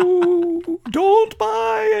ooh, don't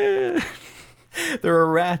buy it. There are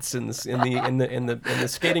rats in the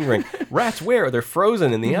skating rink. Rats where? They're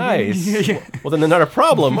frozen in the ice. Well, then they're not a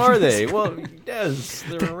problem, are they? Well, yes,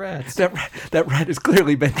 there are rats. That rat has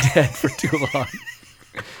clearly been dead for too long.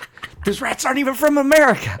 Those rats aren't even from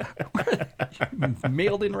America.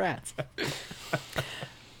 Mailed in rats.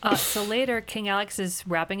 So later, King Alex is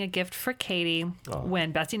wrapping a gift for Katie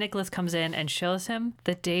when Betsy Nicholas comes in and shows him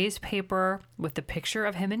the day's paper with the picture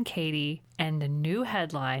of him and Katie and the new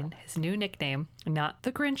headline, his new nickname, not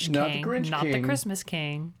the Grinch Not the King, Grinch not King. the Christmas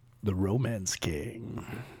King. The Romance King.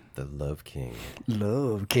 The Love King.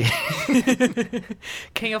 Love King.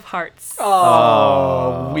 King of Hearts.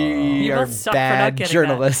 Oh, we You are both suck for not bad getting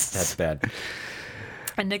journalists. That's bad.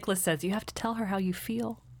 And Nicholas says, you have to tell her how you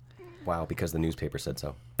feel. Wow, because the newspaper said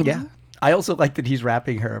so. Yeah. I also like that he's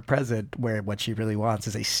wrapping her a present where what she really wants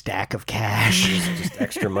is a stack of cash. Just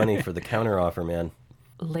extra money for the counter offer, man.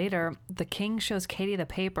 Later, the king shows Katie the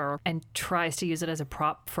paper and tries to use it as a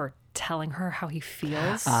prop for telling her how he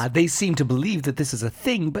feels. They seem to believe that this is a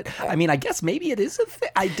thing, but I mean, I guess maybe it is a thing.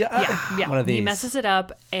 Yeah. One of these. He messes it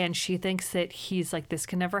up, and she thinks that he's like, this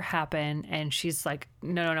can never happen. And she's like,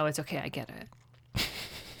 no, it's okay. I get it.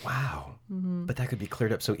 Wow. But that could be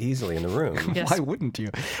cleared up so easily in the room. Yes. Why wouldn't you?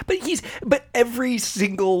 But every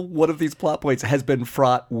single one of these plot points has been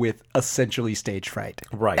fraught with essentially stage fright.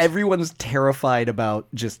 Right. Everyone's terrified about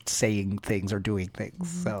just saying things or doing things.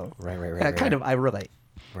 So Right. kind of I relate.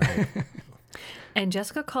 Right. And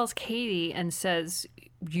Jessica calls Katie and says,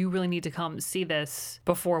 you really need to come see this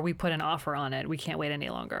before we put an offer on it. We can't wait any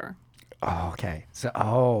longer. Oh, okay.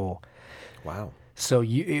 Wow. So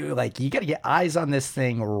you got to get eyes on this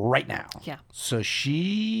thing right now. Yeah. So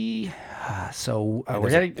And we're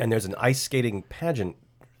there's, getting and there's an ice skating pageant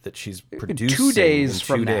that she's producing 2 days in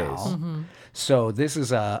from 2 days. now. So this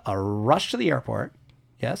is a rush to the airport,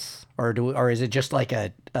 yes, or is it just like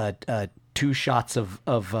a 2 shots of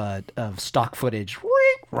stock footage,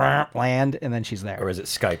 land, and then she's there? Or is it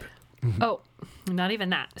Skype? Oh, not even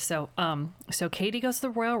that. So Katie goes to the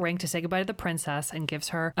royal ring to say goodbye to the princess and gives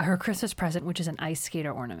her her Christmas present, which is an ice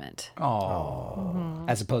skater ornament. Oh,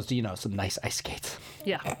 as opposed to some nice ice skates,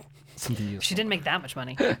 Yeah. something useful. She didn't make that much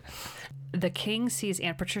money. The king sees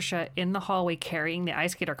Aunt Patricia in the hallway carrying the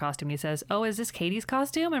ice skater costume. He says, "Oh, is this Katie's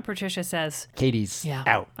costume?" And Patricia says, Katie's "Yeah,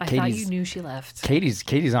 out. I thought you knew she left."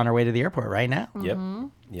 Katie's on her way to the airport right now.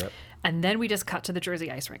 Yep. And then we just cut to the Jersey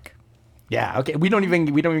ice rink. Yeah. Okay. We don't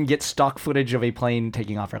even get stock footage of a plane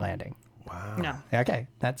taking off or landing. Wow. No. Okay.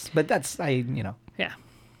 That's Yeah.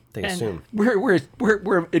 They And- assume. we're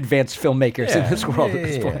advanced filmmakers in this world at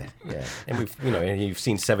this point. Yeah. And and you've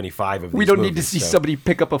seen 75 of these We don't need to movies, see so- somebody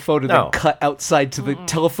pick up a phone and No. then cut outside to the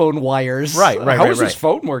telephone wires. Right. How is this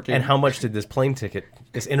phone working? And how much did this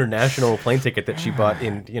international plane ticket that she bought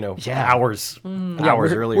in, hours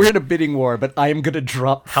earlier? We're in a bidding war, but I am going to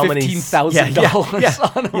drop How many-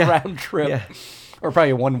 $15,000 on a round trip. Yeah. Or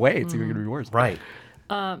probably one way. It's even going to be worse. Right.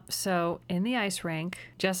 So in the ice rink,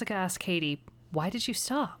 Jessica asks Katie, "Why did you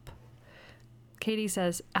stop?" Katie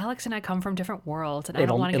says, "Alex and I come from different worlds, and I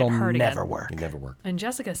don't want to get It'll hurt never again." work. It never worked. And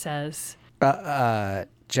Jessica says,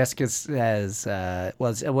 Jessica says,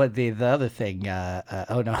 what the other thing?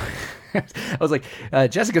 Oh no, I was like,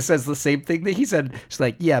 Jessica says the same thing that he said. She's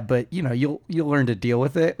like, yeah, but you'll learn to deal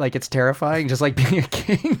with it. Like it's terrifying, just like being a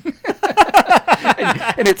king.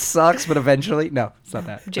 and it sucks, but eventually, no, it's not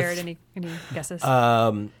that. "Jared, any guesses?"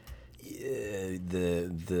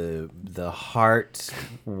 The heart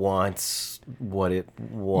wants what it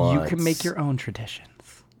wants. You can make your own traditions.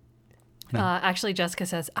 Actually, Jessica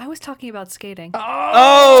says, "I was talking about skating."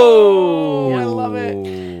 Oh, I love it.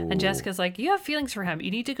 And Jessica's like, "You have feelings for him.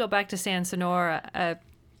 You need to go back to San Sonora."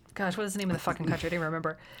 Gosh, what is the name of the fucking country? I didn't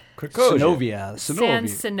remember. Synovia. San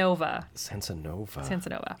Sonova. Sansanova. San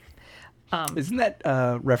Sonova. Isn't that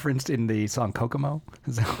referenced in the song Kokomo?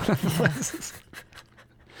 Is that one of the places?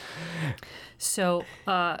 So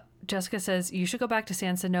Jessica says, you should go back to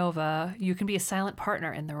Sansanova. You can be a silent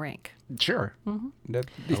partner in the rink. Sure.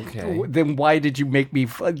 Okay. Then why did you make me?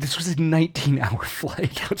 This was a 19-hour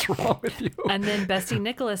flight. What's wrong with you? And then Bestie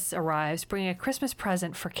Nicholas arrives, bringing a Christmas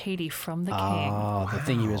present for Katie from the king. Oh, the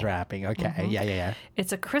thing he was wrapping. Okay. Yeah.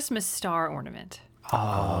 It's a Christmas star ornament.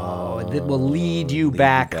 Oh, that will lead you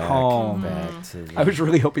back home. Back to I was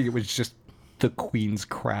really hoping it was just the queen's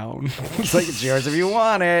crown. It's like, it's yours if you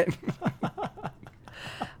want it.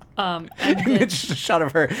 And It's just a shot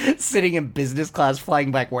of her sitting in business class,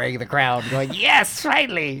 flying back, wearing the crown, going, yes,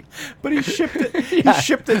 finally. But he shipped it. He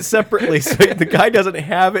shipped it separately, so the guy doesn't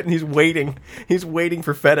have it, and he's waiting. He's waiting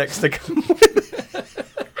for FedEx to come with it.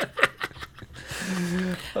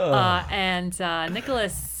 and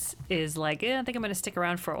Nicholas is like, I think I'm going to stick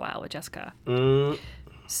around for a while with Jessica.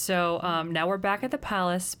 So now we're back at the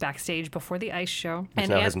palace, backstage before the ice show. Which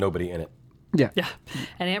now has nobody in it. Yeah.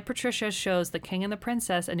 And Aunt Patricia shows the king and the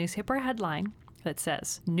princess a newspaper headline that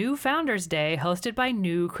says, New Founders Day hosted by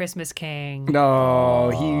new Christmas King. No,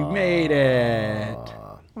 he made it.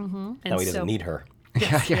 And Now he doesn't so- need her.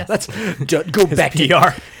 Yeah. Let's go back to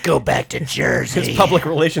PR. Go back to Jersey. His public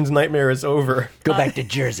relations nightmare is over. Go back to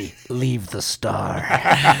Jersey. Leave the star.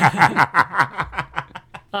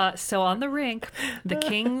 So on the rink, the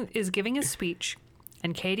king is giving a speech,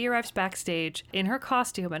 and Katie arrives backstage in her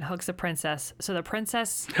costume and hugs the princess. So the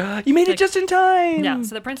princess, You made it just in time. yeah,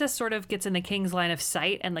 so the princess sort of gets in the king's line of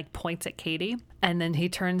sight and like points at Katie, and then he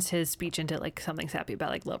turns his speech into like something sappy about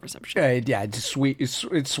like love or some shit. Yeah, it's sweet.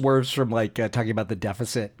 It swerves from like talking about the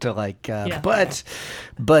deficit to like, but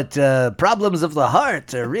problems of the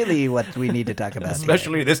heart are really what we need to talk about.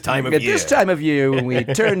 Especially this time of At year. this time of year, when we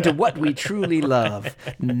turn to what we truly love,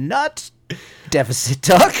 not deficit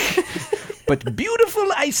talk, but beautiful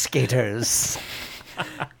ice skaters.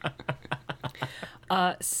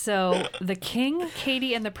 So the king,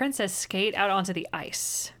 Katie, and the princess skate out onto the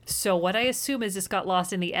ice. So what I assume is this got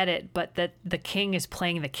lost in the edit, but that the king is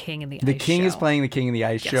playing the king in the ice The king is show. playing the king in the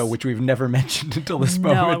ice show, Yes. which we've never mentioned until this No,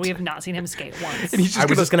 moment. and we have not seen him skate once. And he's I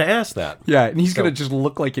was just going to ask that. Yeah, and he's gonna just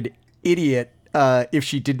look like an idiot if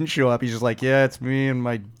she didn't show up. He's just like, yeah, it's me and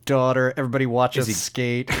my daughter. Everybody watch us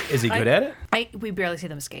skate. Is he good at it? We barely see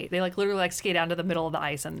them skate. They like literally like skate down to the middle of the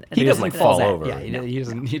ice and He doesn't like that's fall it. over. Yeah,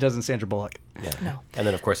 he doesn't Sandra Bullock. No. And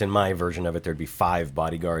then, of course, in my version of it, there'd be 5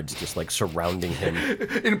 bodyguards just like surrounding him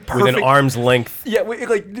In with perfect, an arm's length. yeah,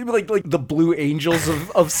 like the Blue Angels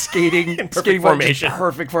of skating, skating formation.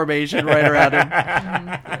 perfect formation right around him.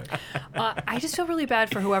 I just feel really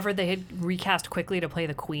bad for whoever they had recast quickly to play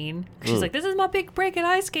the queen. She's like, this is my big break in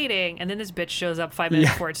ice skating. And then this bitch shows up 5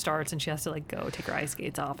 minutes before it starts and she has to like go take her ice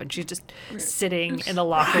skates off. And she's just sitting in the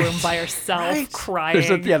locker room by herself crying.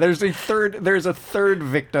 There's a third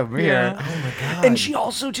victim here. Yeah. Oh my god! And she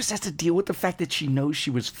also just has to deal with the fact that she knows she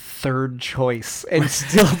was third choice and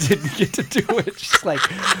still didn't get to do it. She's like,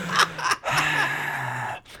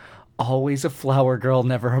 always a flower girl,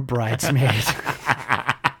 never a bridesmaid.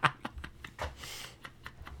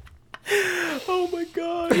 Oh my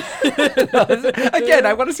god! Again,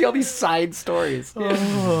 I want to see all these side stories.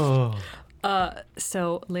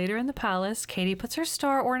 So later in the palace, Katie puts her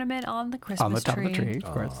star ornament on the Christmas On the top of the tree,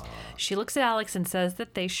 of course. She looks at Alex and says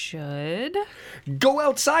that they should. Go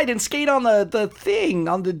outside and skate on the thing,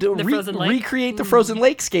 on the frozen lake? recreate the frozen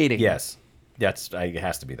lake skating. Yes, it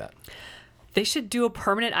has to be that. They should do a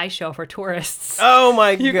permanent ice show for tourists. Oh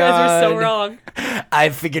my You god! guys are so wrong. I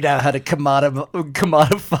figured out how to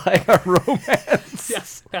commodify our romance.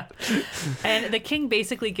 Yes. Yeah. And the king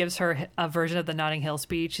basically gives her a version of the Notting Hill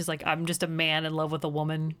speech. He's like, I'm just a man in love with a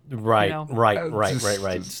woman. Right, you know?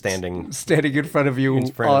 right. Standing. Standing in front of you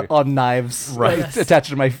front of you. on knives, Right. Yes. attached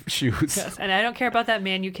to my shoes. Yes. And I don't care about that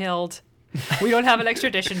man you killed. We don't have an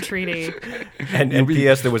extradition treaty. And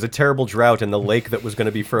P.S. There was a terrible drought, and the lake that was going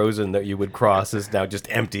to be frozen that you would cross is now just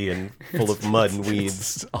empty and full of mud and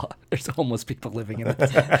weeds. There's homeless people living in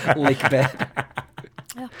this lake bed.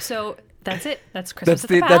 Yeah. So that's it. That's Christmas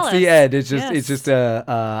That's at the palace. that's the end. It's just Yes. it's just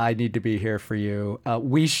I need to be here for you.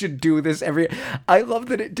 We should do this every. I love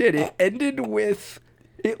that it did.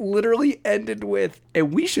 It literally ended with,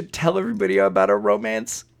 and we should tell everybody about our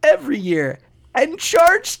romance every year and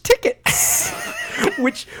charge tickets.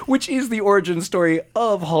 which is the origin story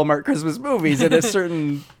of Hallmark Christmas movies, and a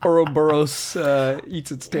certain Ouroboros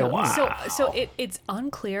eats its tail. So it's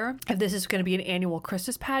unclear if this is going to be an annual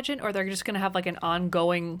Christmas pageant or they're just going to have like an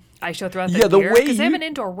ongoing ice show throughout the Yeah, the year. way Because they have you- an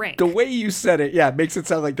indoor rink. The way you said it, makes it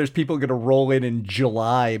sound like there's people going to roll in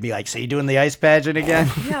July and be like, so you doing the ice pageant again?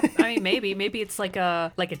 Yeah, I mean, maybe it's like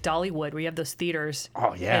a Dollywood where you have those theaters.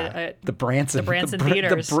 Oh yeah, Uh, the Branson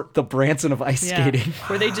theaters. the Branson of ice skating.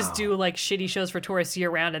 where they just do like shitty shows for tourists year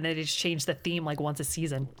round, and they just change the theme like once a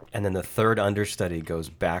season. And then the third understudy goes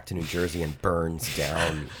back to New Jersey and burns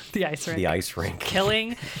down The ice rink. the ice rink.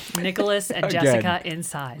 Killing Nicholas and Again. Jessica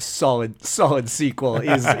inside. Solid sequel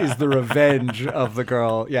is the revenge of the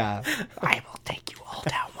girl. Yeah, I will take you all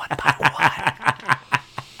down one by one.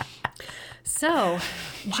 So,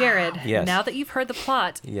 Jared, Yes. now that you've heard the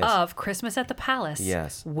plot Yes. of Christmas at the Palace,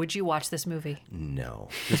 Yes. would you watch this movie? No,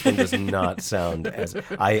 this one does not sound as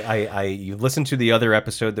you listened to the other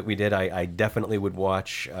episode that we did. I definitely would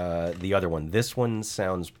watch the other one. This one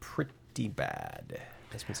sounds pretty bad.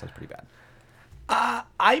 This one sounds pretty bad.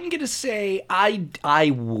 I'm gonna say I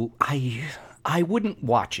wouldn't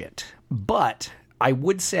watch it, but I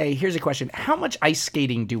would say here's a question: how much ice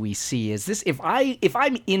skating do we see? Is this if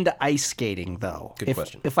I'm into ice skating though? Good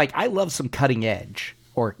question. If like I love some Cutting Edge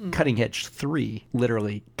or Cutting Edge 3,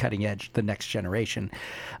 literally Cutting Edge, the next generation,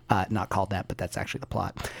 not called that, but that's actually the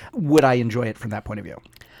plot. Would I enjoy it from that point of view?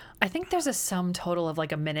 I think there's a sum total of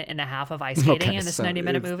like a minute and a half of ice skating in this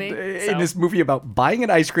 90-minute movie. In this movie about buying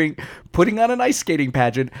an ice rink, putting on an ice skating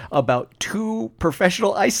pageant, about 2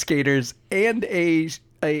 professional ice skaters and a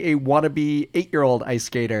wannabe 8-year-old ice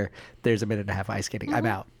skater, there's a minute and a half of ice skating. I'm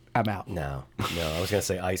out. No, I was gonna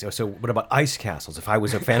say ice. So what about ice castles? If I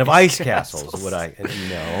was a fan of ice castles, would I?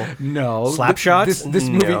 No. No. Slap shots? This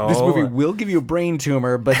No. movie will give you a brain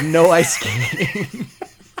tumor, but no ice skating.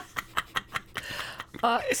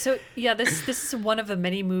 So yeah, this is one of the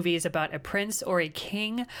many movies about a prince or a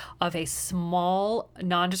king of a small,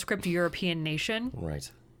 nondescript European nation.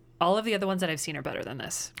 Right. All of the other ones that I've seen are better than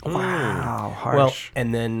this. Wow, harsh. Well,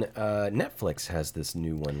 and then Netflix has this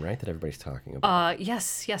new one, right, that everybody's talking about.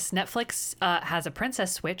 Yes. Netflix has a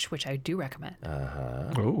Princess Switch, which I do recommend.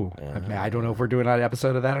 Ooh, I don't know if we're doing an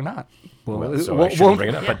episode of that or not. So I shouldn't bring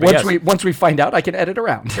it up. But yes. Once we find out, I can edit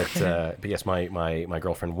around. But yes, my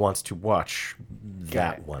girlfriend wants to watch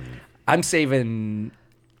that one. I'm saving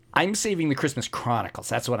the Christmas Chronicles.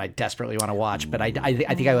 That's what I desperately want to watch. But I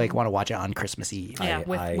think I want to watch it on Christmas Eve. Yeah,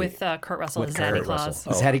 with Kurt Russell as Santa Claus.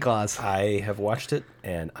 Santa Claus. I have watched it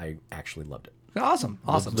and I actually loved it. Awesome.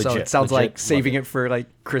 So Legit, it sounds like legit saving love it for like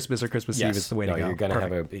Christmas or Christmas Eve is the way to go. You're gonna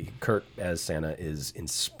Perfect. have Kurt as Santa is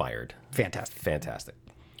inspired. Fantastic.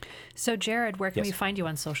 So Jared, where can Yes. we find you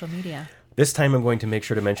on social media? This time I'm going to make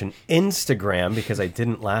sure to mention Instagram because I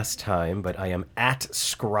didn't last time, but I am at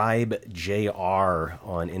ScribeJR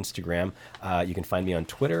on Instagram. You can find me on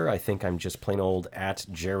Twitter. I think I'm just plain old at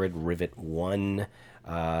JaredRivet1.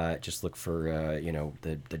 Just look for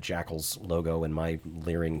the Jackals logo and my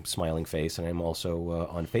leering, smiling face. And I'm also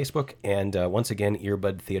on Facebook. And once again,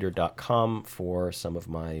 earbudtheater.com for some of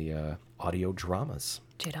my audio dramas.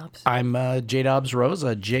 J-Dubs. I'm J-Dobbs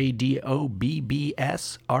Rosa,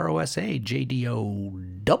 JDOBBS ROSA,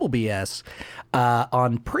 JDOBBS,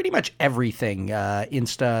 on pretty much everything.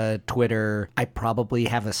 Insta, Twitter. I probably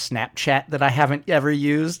have a Snapchat that I haven't ever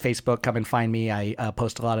used. Facebook, come and find me. I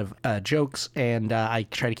post a lot of jokes, and I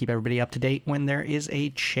try to keep everybody up to date when there is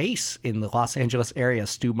a chase in the Los Angeles area.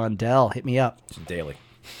 Stu Mundell, hit me up. Daily.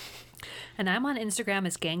 And I'm on Instagram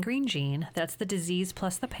as Gangrene Jean. That's the disease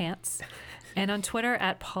plus the pants. And on Twitter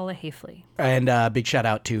at Paula Hafley. And big shout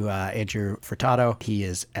out to Andrew Furtado. He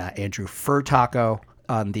is Andrew Furtaco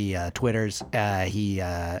on the Twitters. He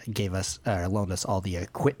gave us, loaned us all the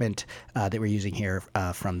equipment that we're using here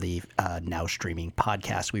from the now streaming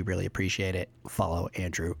podcast. We really appreciate it. Follow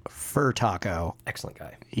Andrew Furtaco. Excellent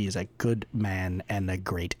guy. He is a good man and a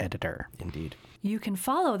great editor. Indeed. You can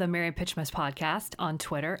follow the Merry Pitchmas podcast on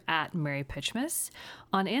Twitter at Merry Pitchmas,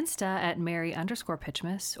 on Insta at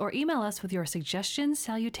Merry_Pitchmas, or email us with your suggestions,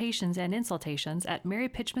 salutations, and insultations at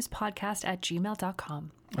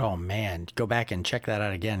merrypitchmaspodcast@gmail.com. Oh, man. Go back and check that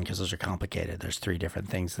out again because those are complicated. There's 3 different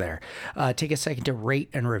things there. Take a second to rate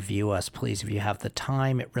and review us, please, if you have the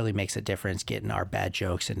time. It really makes a difference getting our bad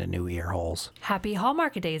jokes into new ear holes. Happy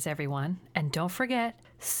Hallmark Days, everyone. And don't forget,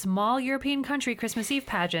 small European country Christmas Eve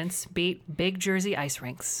pageants beat big Jersey ice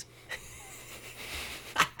rinks.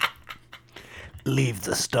 Leave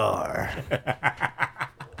the star.